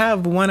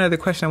have one other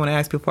question I want to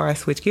ask before I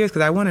switch gears,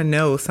 because I want to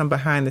know some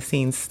behind the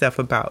scenes stuff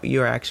about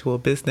your actual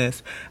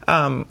business.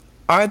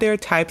 Are there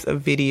types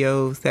of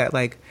videos that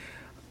like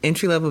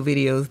entry-level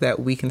videos that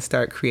we can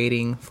start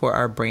creating for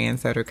our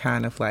brands that are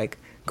kind of like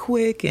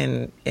quick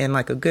and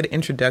like a good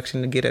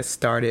introduction to get us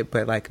started,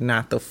 but like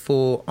not the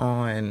full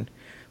on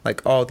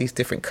like all these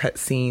different cut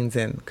scenes?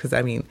 And because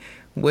I mean,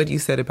 what you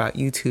said about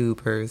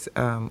YouTubers,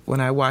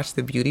 when I watch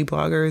the beauty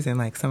bloggers and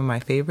like some of my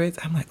favorites,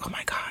 I'm like, oh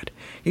my God,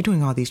 you're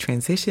doing all these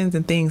transitions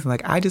and things. And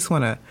like, I just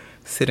want to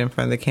sit in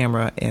front of the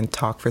camera and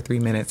talk for 3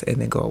 minutes and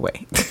then go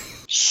away.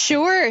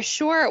 Sure.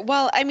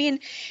 Well, I mean,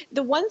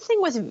 the one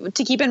thing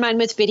to keep in mind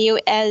with video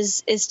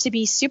is to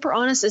be super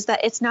honest, is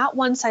that it's not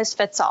one size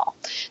fits all.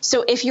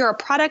 So if you're a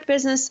product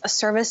business, a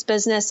service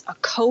business, a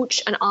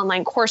coach, an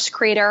online course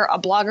creator, a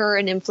blogger,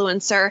 an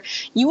influencer,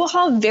 you will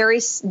have very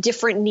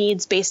different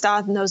needs based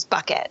on those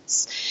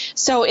buckets.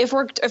 So if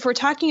we're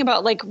talking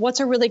about like what's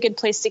a really good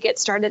place to get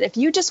started, if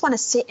you just want to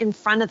sit in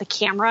front of the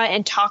camera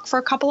and talk for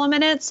a couple of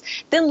minutes,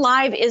 then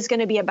live is going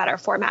to be a better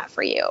format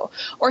for you.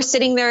 Or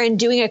sitting there and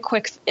doing a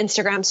quick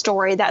Instagram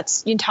story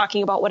that's you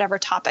talking about whatever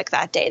topic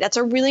that day. That's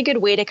a really good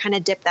way to kind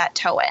of dip that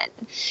toe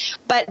in.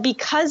 But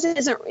because it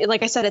isn't,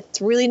 like I said,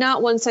 it's really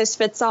not one size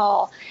fits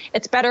all.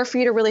 It's better for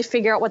you to really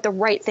figure out what the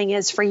right thing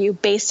is for you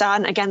based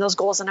on, again, those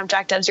goals and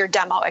objectives, your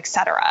demo,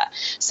 etc.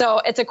 So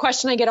it's a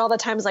question I get all the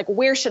time is like,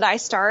 where should I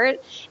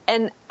start?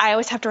 And I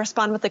always have to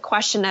respond with the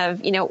question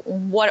of,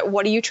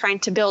 what are you trying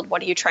to build?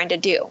 What are you trying to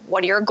do?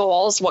 What are your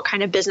goals? What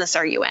kind of business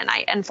are you in?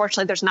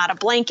 Unfortunately, there's not a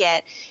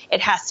blanket.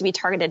 It has to be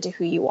targeted to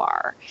who you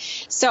are.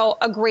 So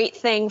a great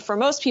thing for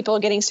most people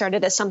getting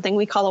started is something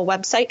we call a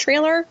website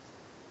trailer.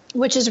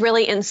 which is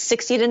really in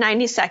 60 to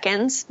 90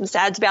 seconds. This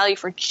adds value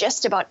for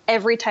just about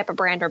every type of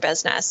brand or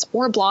business,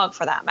 or blog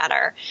for that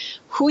matter.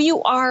 Who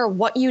you are,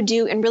 what you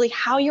do, and really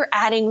how you're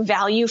adding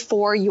value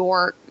for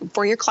your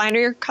client or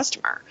your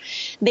customer.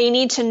 They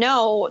need to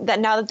know that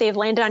now that they've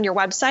landed on your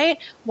website,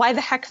 why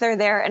the heck they're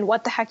there and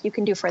what the heck you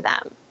can do for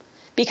them.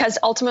 Because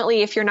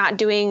ultimately, if you're not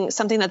doing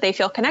something that they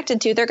feel connected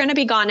to, they're going to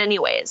be gone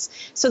anyways.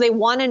 So they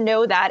want to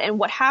know that. And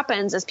what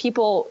happens is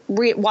people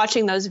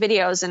watching those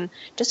videos, and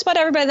just about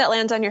everybody that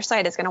lands on your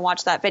site is going to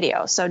watch that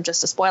video. So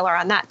just a spoiler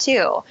on that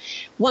too.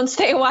 Once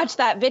they watch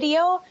that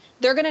video,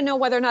 they're going to know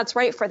whether or not it's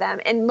right for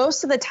them. And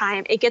most of the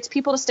time, it gets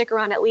people to stick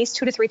around at least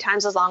 2 to 3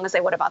 times as long as they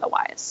would have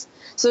otherwise.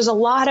 So there's a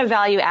lot of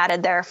value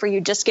added there for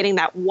you just getting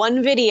that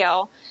one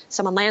video.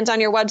 Someone lands on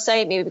your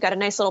website, maybe we've got a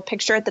nice little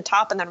picture at the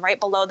top, and then right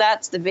below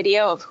that's the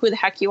video of who the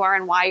heck you are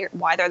and why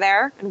they're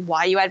there and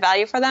why you add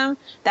value for them.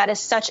 That is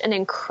such an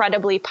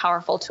incredibly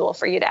powerful tool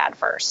for you to add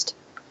first.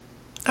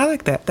 I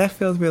like that. That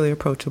feels really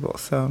approachable.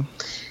 So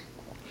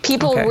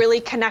people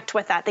really connect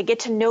with that. They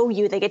get to know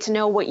you. They get to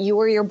know what you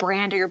or your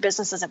brand or your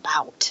business is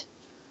about.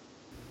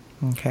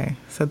 Okay.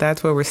 So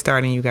that's where we're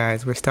starting, you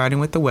guys. We're starting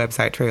with the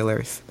website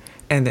trailers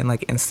and then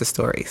like Insta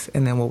stories,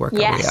 and then we'll work our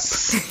way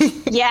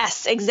up.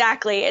 Yes,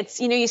 exactly. It's,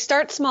 you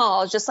start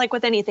small, just like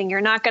with anything.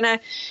 You're not going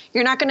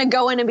to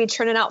go in and be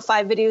churning out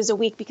 5 videos a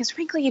week, because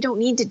frankly, you don't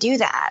need to do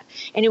that.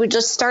 And it would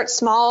just start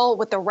small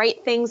with the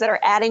right things that are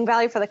adding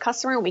value for the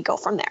customer, and we go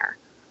from there.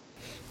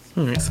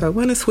 All right, so I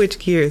want to switch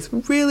gears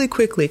really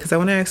quickly because I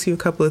want to ask you a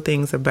couple of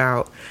things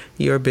about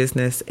your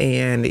business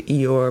and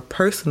your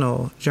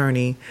personal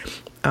journey,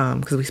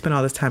 because we spent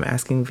all this time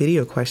asking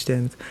video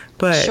questions.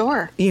 But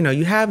sure,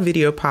 you have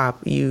Video Pop,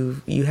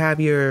 you have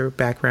your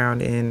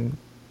background in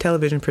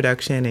television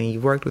production, and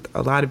you've worked with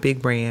a lot of big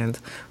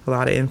brands, a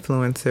lot of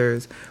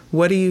influencers.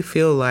 What do you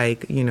feel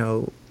like,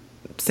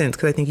 since,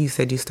 because I think you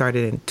said you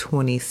started in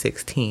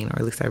 2016, or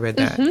at least I read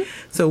that. Mm-hmm.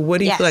 So what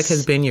do you feel like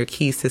has been your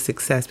keys to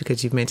success?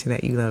 Because you've mentioned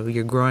that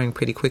you're growing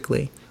pretty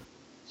quickly.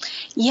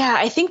 Yeah,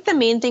 I think the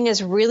main thing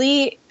is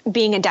really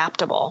being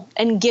adaptable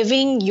and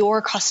giving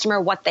your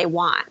customer what they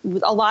want.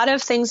 A lot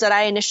of things that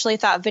I initially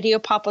thought Video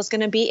Pop was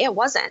going to be, it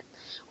wasn't.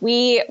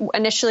 We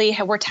initially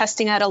were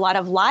testing out a lot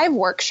of live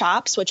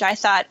workshops, which I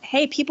thought,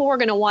 hey, people were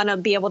going to want to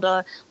be able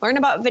to learn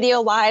about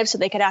video live so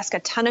they could ask a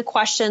ton of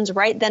questions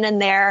right then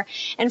and there.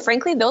 And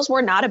frankly, those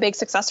were not a big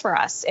success for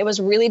us. It was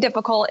really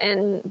difficult,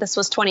 and this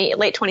was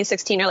late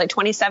 2016, early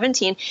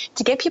 2017,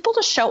 to get people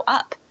to show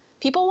up.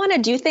 People want to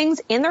do things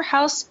in their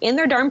house, in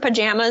their darn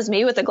pajamas,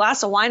 maybe with a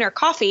glass of wine or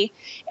coffee,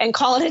 and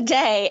call it a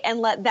day, and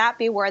let that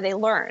be where they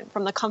learn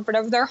from the comfort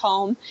of their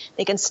home.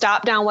 They can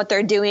stop down what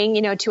they're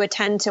doing, to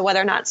attend to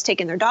whether or not it's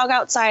taking their dog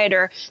outside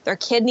or their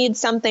kid needs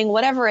something,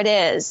 whatever it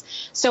is.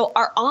 So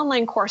our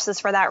online courses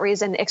for that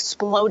reason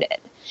exploded.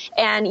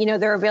 And,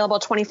 they're available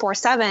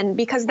 24/7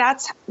 because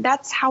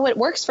that's how it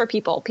works for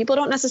people. People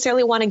don't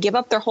necessarily want to give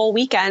up their whole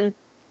weekend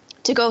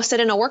to go sit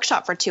in a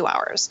workshop for 2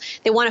 hours.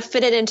 They want to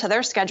fit it into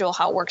their schedule,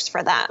 how it works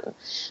for them.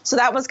 So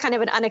that was kind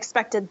of an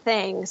unexpected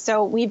thing.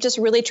 So we've just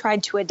really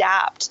tried to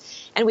adapt,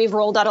 and we've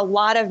rolled out a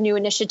lot of new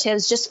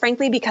initiatives, just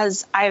frankly,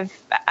 because I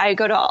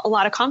go to a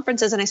lot of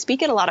conferences and I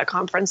speak at a lot of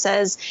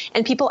conferences,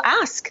 and people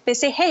ask, they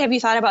say, hey, have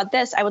you thought about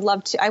this? I would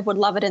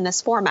love it in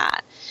this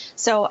format.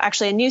 So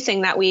actually a new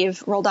thing that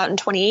we've rolled out in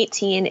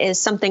 2018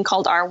 is something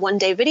called our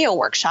one-day video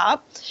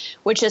workshop,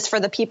 which is for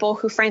the people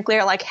who frankly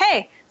are like,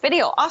 hey,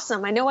 video,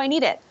 awesome. I know I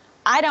need it.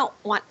 I don't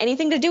want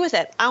anything to do with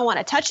it. I don't want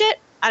to touch it.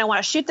 I don't want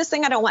to shoot this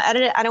thing. I don't want to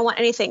edit it. I don't want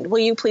anything. Will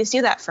you please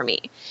do that for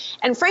me?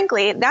 And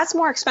frankly, that's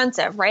more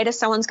expensive, right? If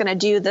someone's going to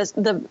do this,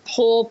 the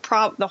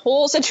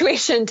whole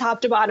situation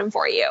top to bottom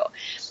for you.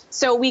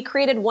 So we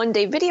created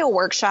one-day video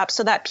workshops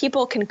so that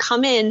people can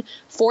come in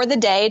for the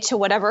day to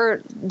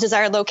whatever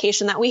desired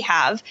location that we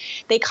have.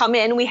 They come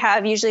in. We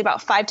have usually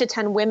about 5 to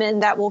 10 women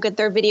that will get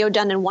their video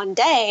done in one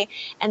day.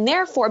 And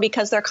therefore,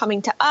 because they're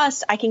coming to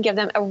us, I can give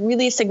them a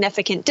really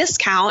significant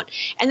discount.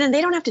 And then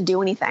they don't have to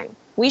do anything.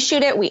 We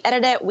shoot it, we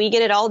edit it, we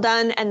get it all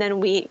done, and then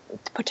we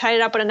tie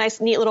it up in a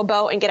nice, neat little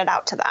bow and get it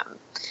out to them.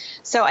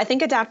 So I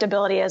think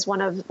adaptability is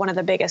one of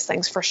the biggest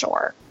things for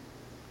sure.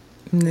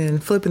 And then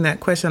flipping that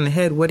question on the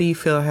head, what do you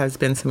feel has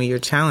been some of your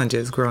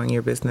challenges growing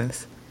your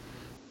business?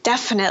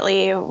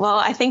 Definitely. Well,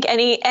 I think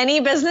any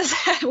business,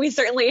 we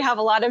certainly have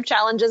a lot of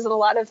challenges and a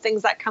lot of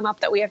things that come up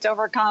that we have to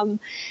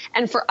overcome.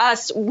 And for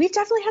us, we've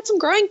definitely had some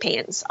growing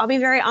pains. I'll be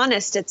very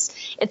honest.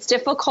 It's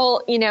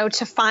difficult,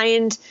 to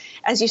find,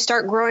 as you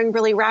start growing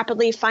really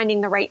rapidly,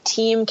 finding the right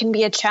team can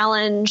be a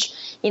challenge,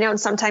 and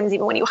sometimes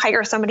even when you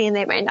hire somebody and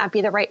they might not be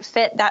the right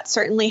fit, that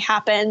certainly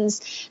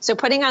happens. So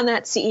putting on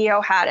that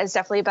CEO hat has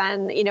definitely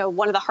been,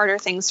 one of the harder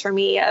things for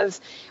me, of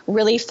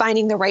really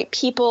finding the right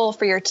people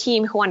for your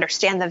team who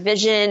understand the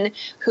vision,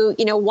 who,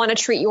 want to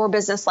treat your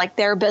business like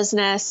their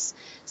business.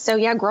 So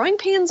yeah, growing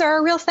pains are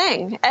a real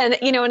thing. And,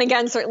 and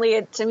again,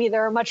 certainly to me,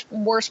 there are much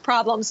worse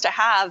problems to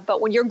have. But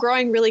when you're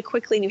growing really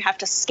quickly and you have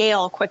to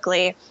scale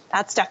quickly,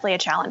 that's definitely a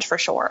challenge for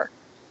sure.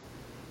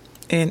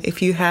 And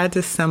if you had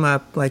to sum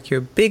up like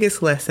your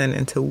biggest lesson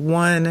into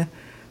one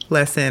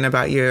lesson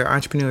about your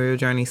entrepreneurial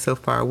journey so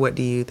far, what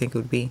do you think it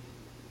would be?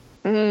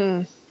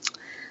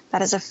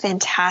 That is a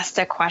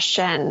fantastic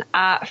question.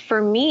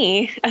 For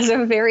me, as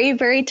a very,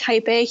 very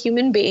type A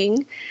human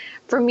being,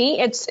 for me,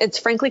 it's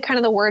frankly kind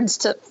of the words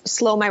to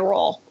slow my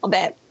roll a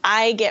bit.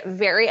 I get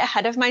very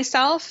ahead of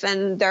myself,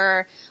 and there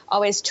are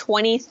always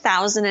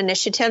 20,000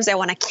 initiatives I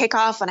want to kick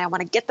off and I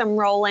want to get them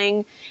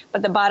rolling.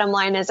 But the bottom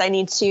line is I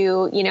need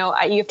to, you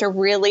have to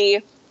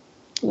really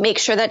make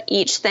sure that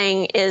each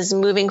thing is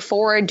moving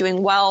forward,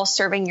 doing well,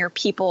 serving your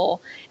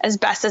people as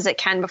best as it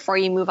can before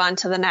you move on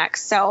to the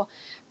next. So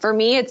for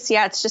me, it's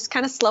just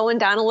kind of slowing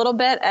down a little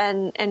bit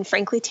and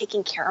frankly,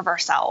 taking care of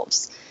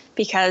ourselves.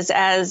 Because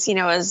as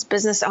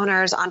business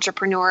owners,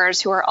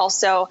 entrepreneurs who are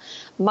also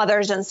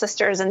mothers and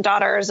sisters and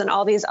daughters and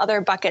all these other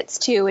buckets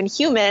too, and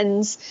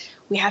humans,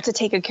 we have to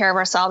take good care of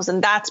ourselves.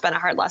 And that's been a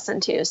hard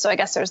lesson too. So I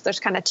guess there's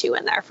kind of two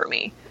in there for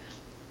me.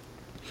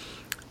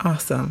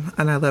 Awesome.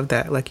 And I love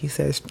that. Like you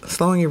said,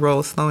 slowing your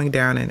roll, slowing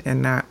down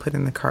and not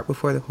putting the cart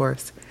before the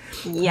horse.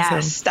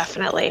 Yes,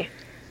 definitely.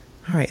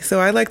 All right. So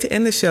I'd like to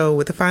end the show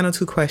with the final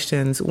two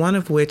questions, one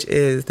of which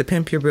is the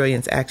Pimp Your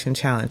Brilliance Action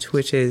Challenge,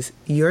 which is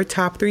your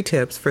top 3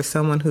 tips for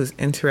someone who's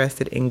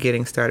interested in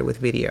getting started with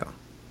video.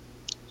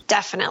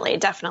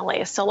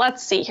 Definitely. So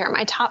let's see here.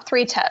 My top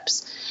 3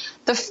 tips.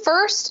 The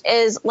first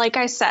is, like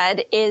I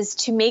said, is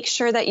to make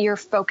sure that you're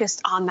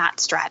focused on that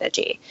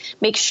strategy.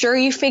 Make sure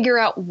you figure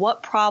out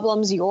what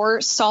problems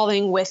you're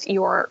solving with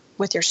your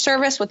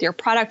service, with your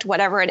product,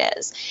 whatever it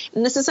is.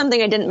 And this is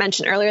something I didn't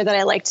mention earlier that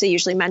I like to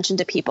usually mention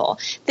to people.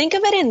 Think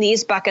of it in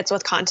these buckets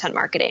with content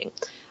marketing.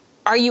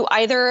 Are you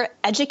either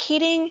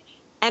educating,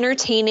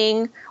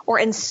 entertaining, or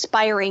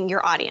inspiring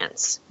your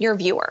audience, your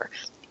viewer?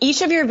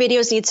 Each of your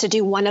videos needs to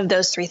do one of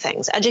those 3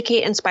 things: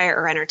 educate, inspire,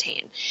 or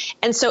entertain.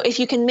 And so if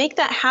you can make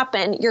that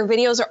happen, your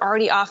videos are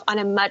already off on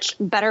a much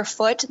better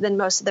foot than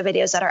most of the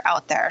videos that are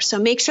out there. So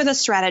make sure the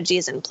strategy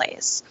is in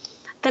place.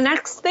 The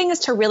next thing is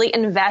to really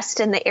invest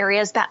in the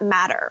areas that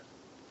matter.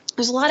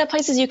 There's a lot of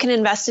places you can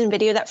invest in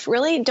video that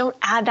really don't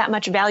add that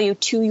much value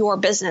to your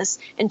business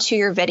and to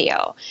your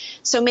video.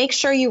 So make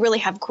sure you really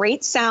have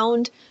great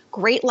sound,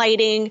 great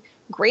lighting,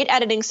 great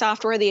editing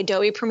software, the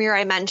Adobe Premiere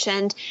I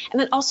mentioned, and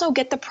then also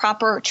get the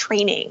proper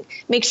training.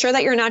 Make sure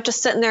that you're not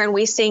just sitting there and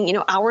wasting,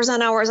 hours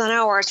on hours on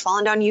hours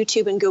falling down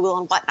YouTube and Google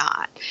and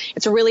whatnot.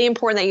 It's really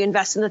important that you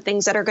invest in the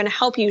things that are going to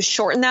help you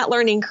shorten that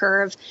learning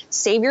curve,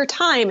 save your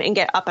time, and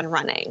get up and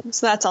running.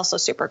 So that's also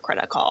super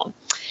critical.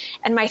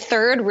 And my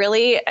third,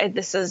 really, I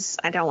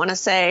don't want to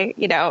say,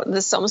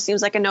 this almost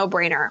seems like a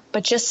no-brainer,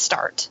 but just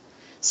start.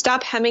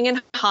 Stop hemming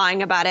and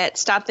hawing about it.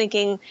 Stop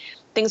thinking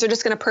things are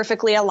just going to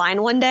perfectly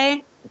align one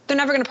day. They're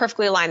never going to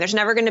perfectly align. There's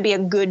never going to be a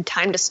good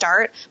time to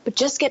start, but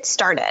just get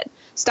started.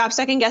 Stop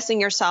second guessing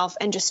yourself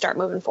and just start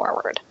moving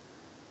forward.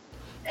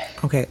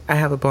 Okay. I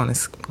have a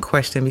bonus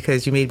question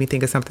because you made me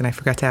think of something I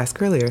forgot to ask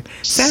earlier.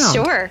 Sound.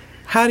 Sure.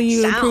 How do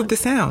you improve the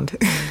sound?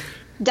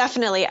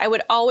 Definitely. I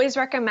would always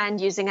recommend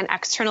using an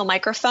external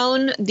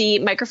microphone. The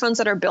microphones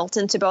that are built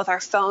into both our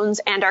phones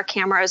and our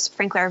cameras,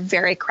 frankly, are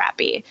very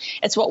crappy.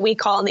 It's what we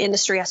call in the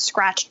industry a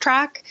scratch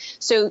track.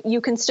 So you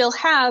can still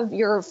have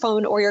your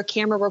phone or your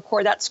camera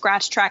record that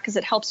scratch track because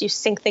it helps you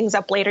sync things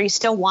up later. You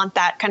still want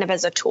that kind of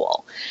as a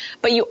tool.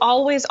 But you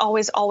always,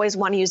 always, always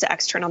want to use an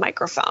external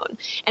microphone.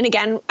 And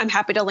again, I'm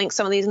happy to link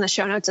some of these in the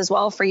show notes as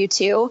well for you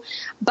too.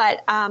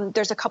 But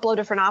there's a couple of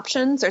different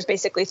options. There's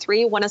basically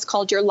 3. One is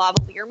called your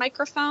lavalier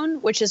microphone,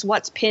 which is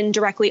what's pinned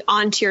directly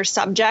onto your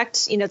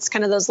subject. It's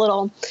kind of those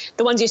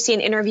the ones you see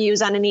in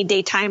interviews on any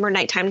daytime or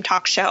nighttime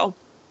talk show.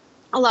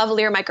 A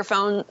lavalier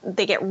microphone,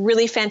 they get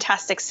really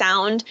fantastic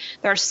sound.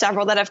 There are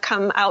several that have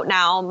come out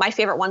now. My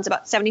favorite one's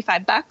about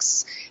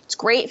 $75. It's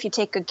great. If you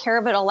take good care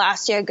of it, it'll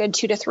last you a good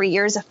 2 to 3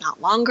 years, if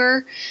not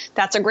longer.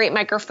 That's a great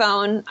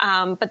microphone.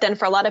 But then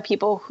for a lot of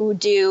people who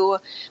do,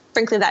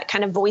 frankly, that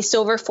kind of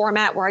voiceover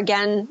format where,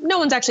 again, no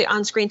one's actually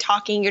on screen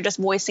talking, you're just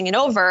voicing it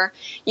over,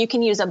 you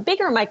can use a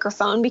bigger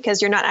microphone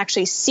because you're not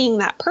actually seeing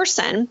that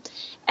person.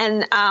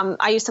 And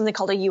I use something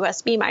called a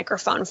USB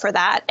microphone for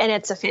that. And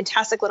it's a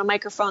fantastic little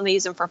microphone. They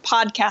use them for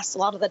podcasts a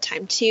lot of the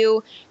time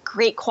too.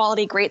 Great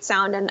quality, great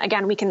sound. And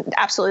again, we can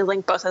absolutely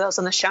link both of those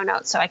in the show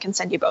notes, so I can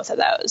send you both of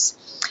those.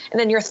 And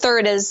then your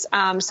third is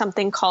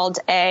something called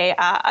a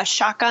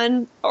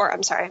shotgun, or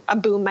I'm sorry, a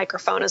boom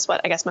microphone is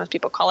what I guess most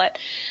people call it.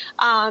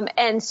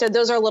 And so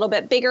those are a little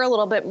bit bigger, a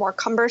little bit more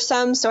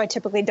cumbersome. So I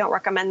typically don't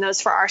recommend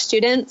those for our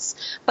students,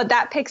 but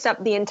that picks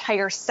up the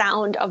entire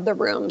sound of the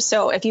room.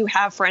 So if you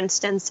have, for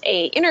instance,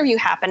 a interview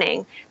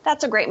happening,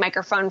 that's a great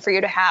microphone for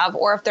you to have.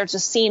 Or if there's a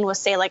scene with,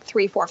 say, like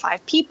 3, 4,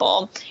 5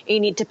 people, and you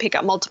need to pick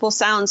up multiple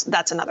sounds,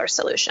 that's another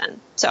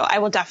solution. So I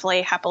will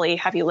definitely happily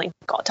have you link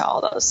to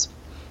all those.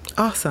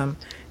 Awesome.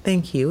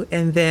 Thank you.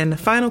 And then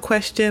final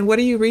question, what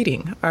are you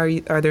reading? Are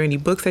there any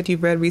books that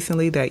you've read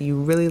recently that you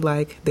really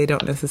like? They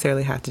don't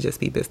necessarily have to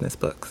just be business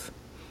books.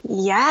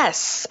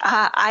 Yes,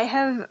 I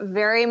have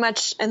very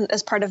much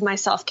as part of my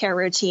self-care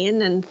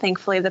routine, and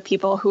thankfully the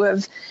people who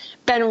have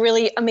been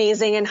really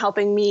amazing in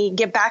helping me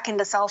get back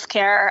into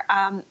self-care.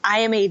 I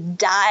am a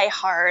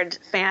die-hard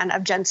fan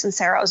of Jen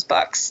Sincero's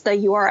books, the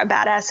You Are a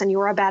Badass and You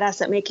Are a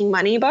Badass at Making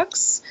Money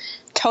books.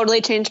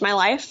 Totally changed my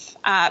life.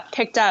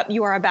 Picked up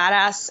You Are a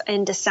Badass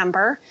in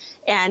December,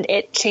 and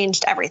it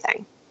changed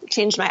everything. It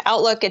changed my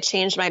outlook. It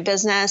changed my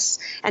business.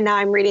 And now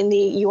I'm reading the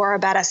You Are a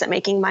Badass at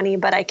Making Money,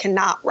 but I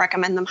cannot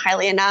recommend them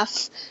highly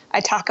enough.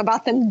 I talk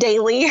about them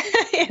daily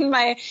in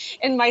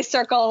my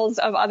circles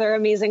of other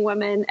amazing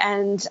women.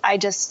 And I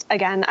just,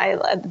 again,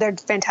 they're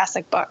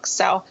fantastic books.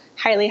 So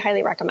highly,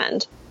 highly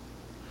recommend.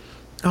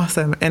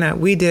 Awesome.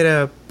 And we did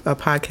a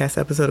podcast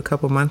episode a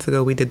couple months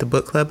ago. We did the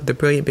book club, the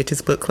Brilliant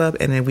Bitches book club.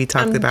 And then we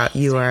talked about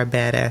You Are a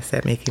Badass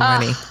at Making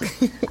Money.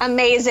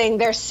 Amazing.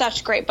 They're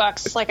such great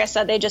books. Like I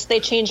said, they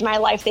changed my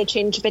life. They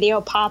changed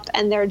Video Pop,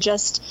 and they're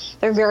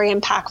very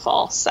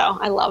impactful. So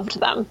I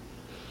loved them.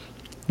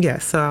 Yeah.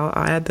 So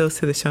I'll add those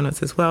to the show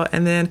notes as well.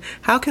 And then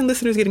how can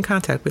listeners get in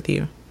contact with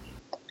you?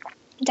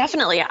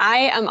 Definitely.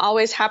 I am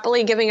always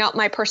happily giving out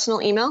my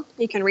personal email.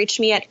 You can reach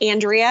me at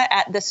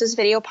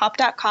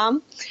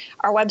Andrea@thisisvideopop.com.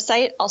 Our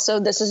website, also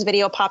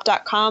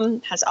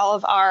thisisvideopop.com, has all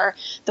of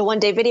the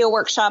one-day video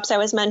workshops I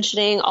was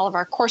mentioning, all of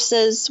our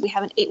courses. We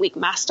have an 8-week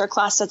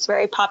masterclass that's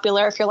very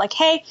popular. If you're like,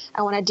 hey,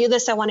 I want to do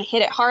this, I want to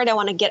hit it hard, I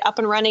want to get up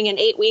and running in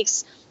 8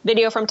 weeks,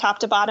 video from top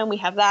to bottom, we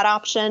have that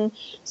option.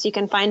 So you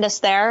can find us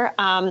there.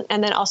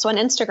 And then also on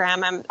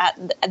Instagram, I'm at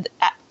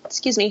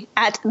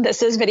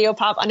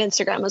thisisvideopop on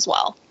Instagram as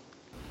well.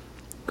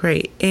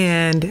 Great.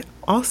 And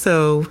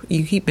also,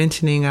 you keep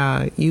mentioning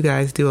you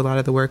guys do a lot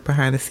of the work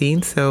behind the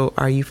scenes. So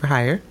are you for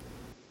hire?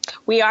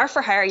 We are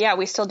for hire. Yeah,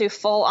 we still do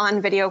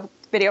full-on video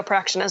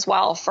production as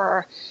well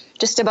for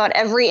just about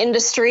every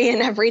industry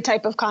and every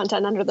type of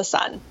content under the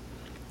sun.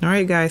 All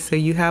right, guys. So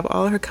you have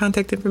all her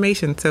contact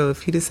information. So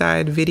if you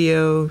decide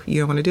video, you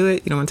don't want to do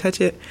it, you don't want to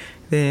touch it,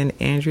 then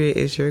Andrea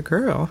is your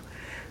girl.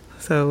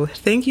 So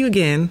thank you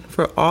again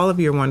for all of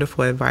your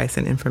wonderful advice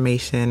and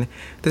information.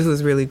 This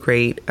was really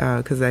great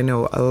because I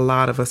know a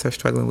lot of us are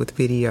struggling with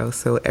video.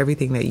 So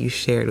everything that you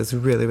shared was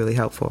really, really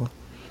helpful.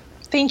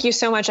 Thank you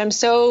so much. I'm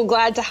so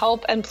glad to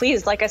help. And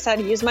please, like I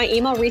said, use my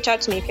email, reach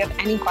out to me if you have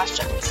any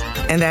questions.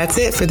 And that's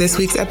it for this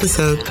week's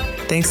episode.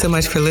 Thanks so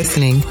much for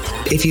listening.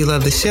 If you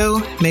love the show,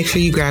 make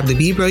sure you grab the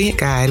Be Brilliant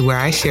Guide where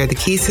I share the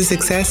keys to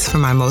success for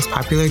my most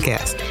popular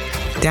guests.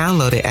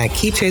 Download it at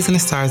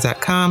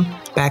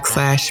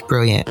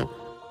keepchasingthestars.com/brilliant.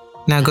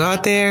 Now go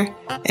out there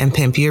and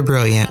pimp your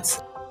brilliance.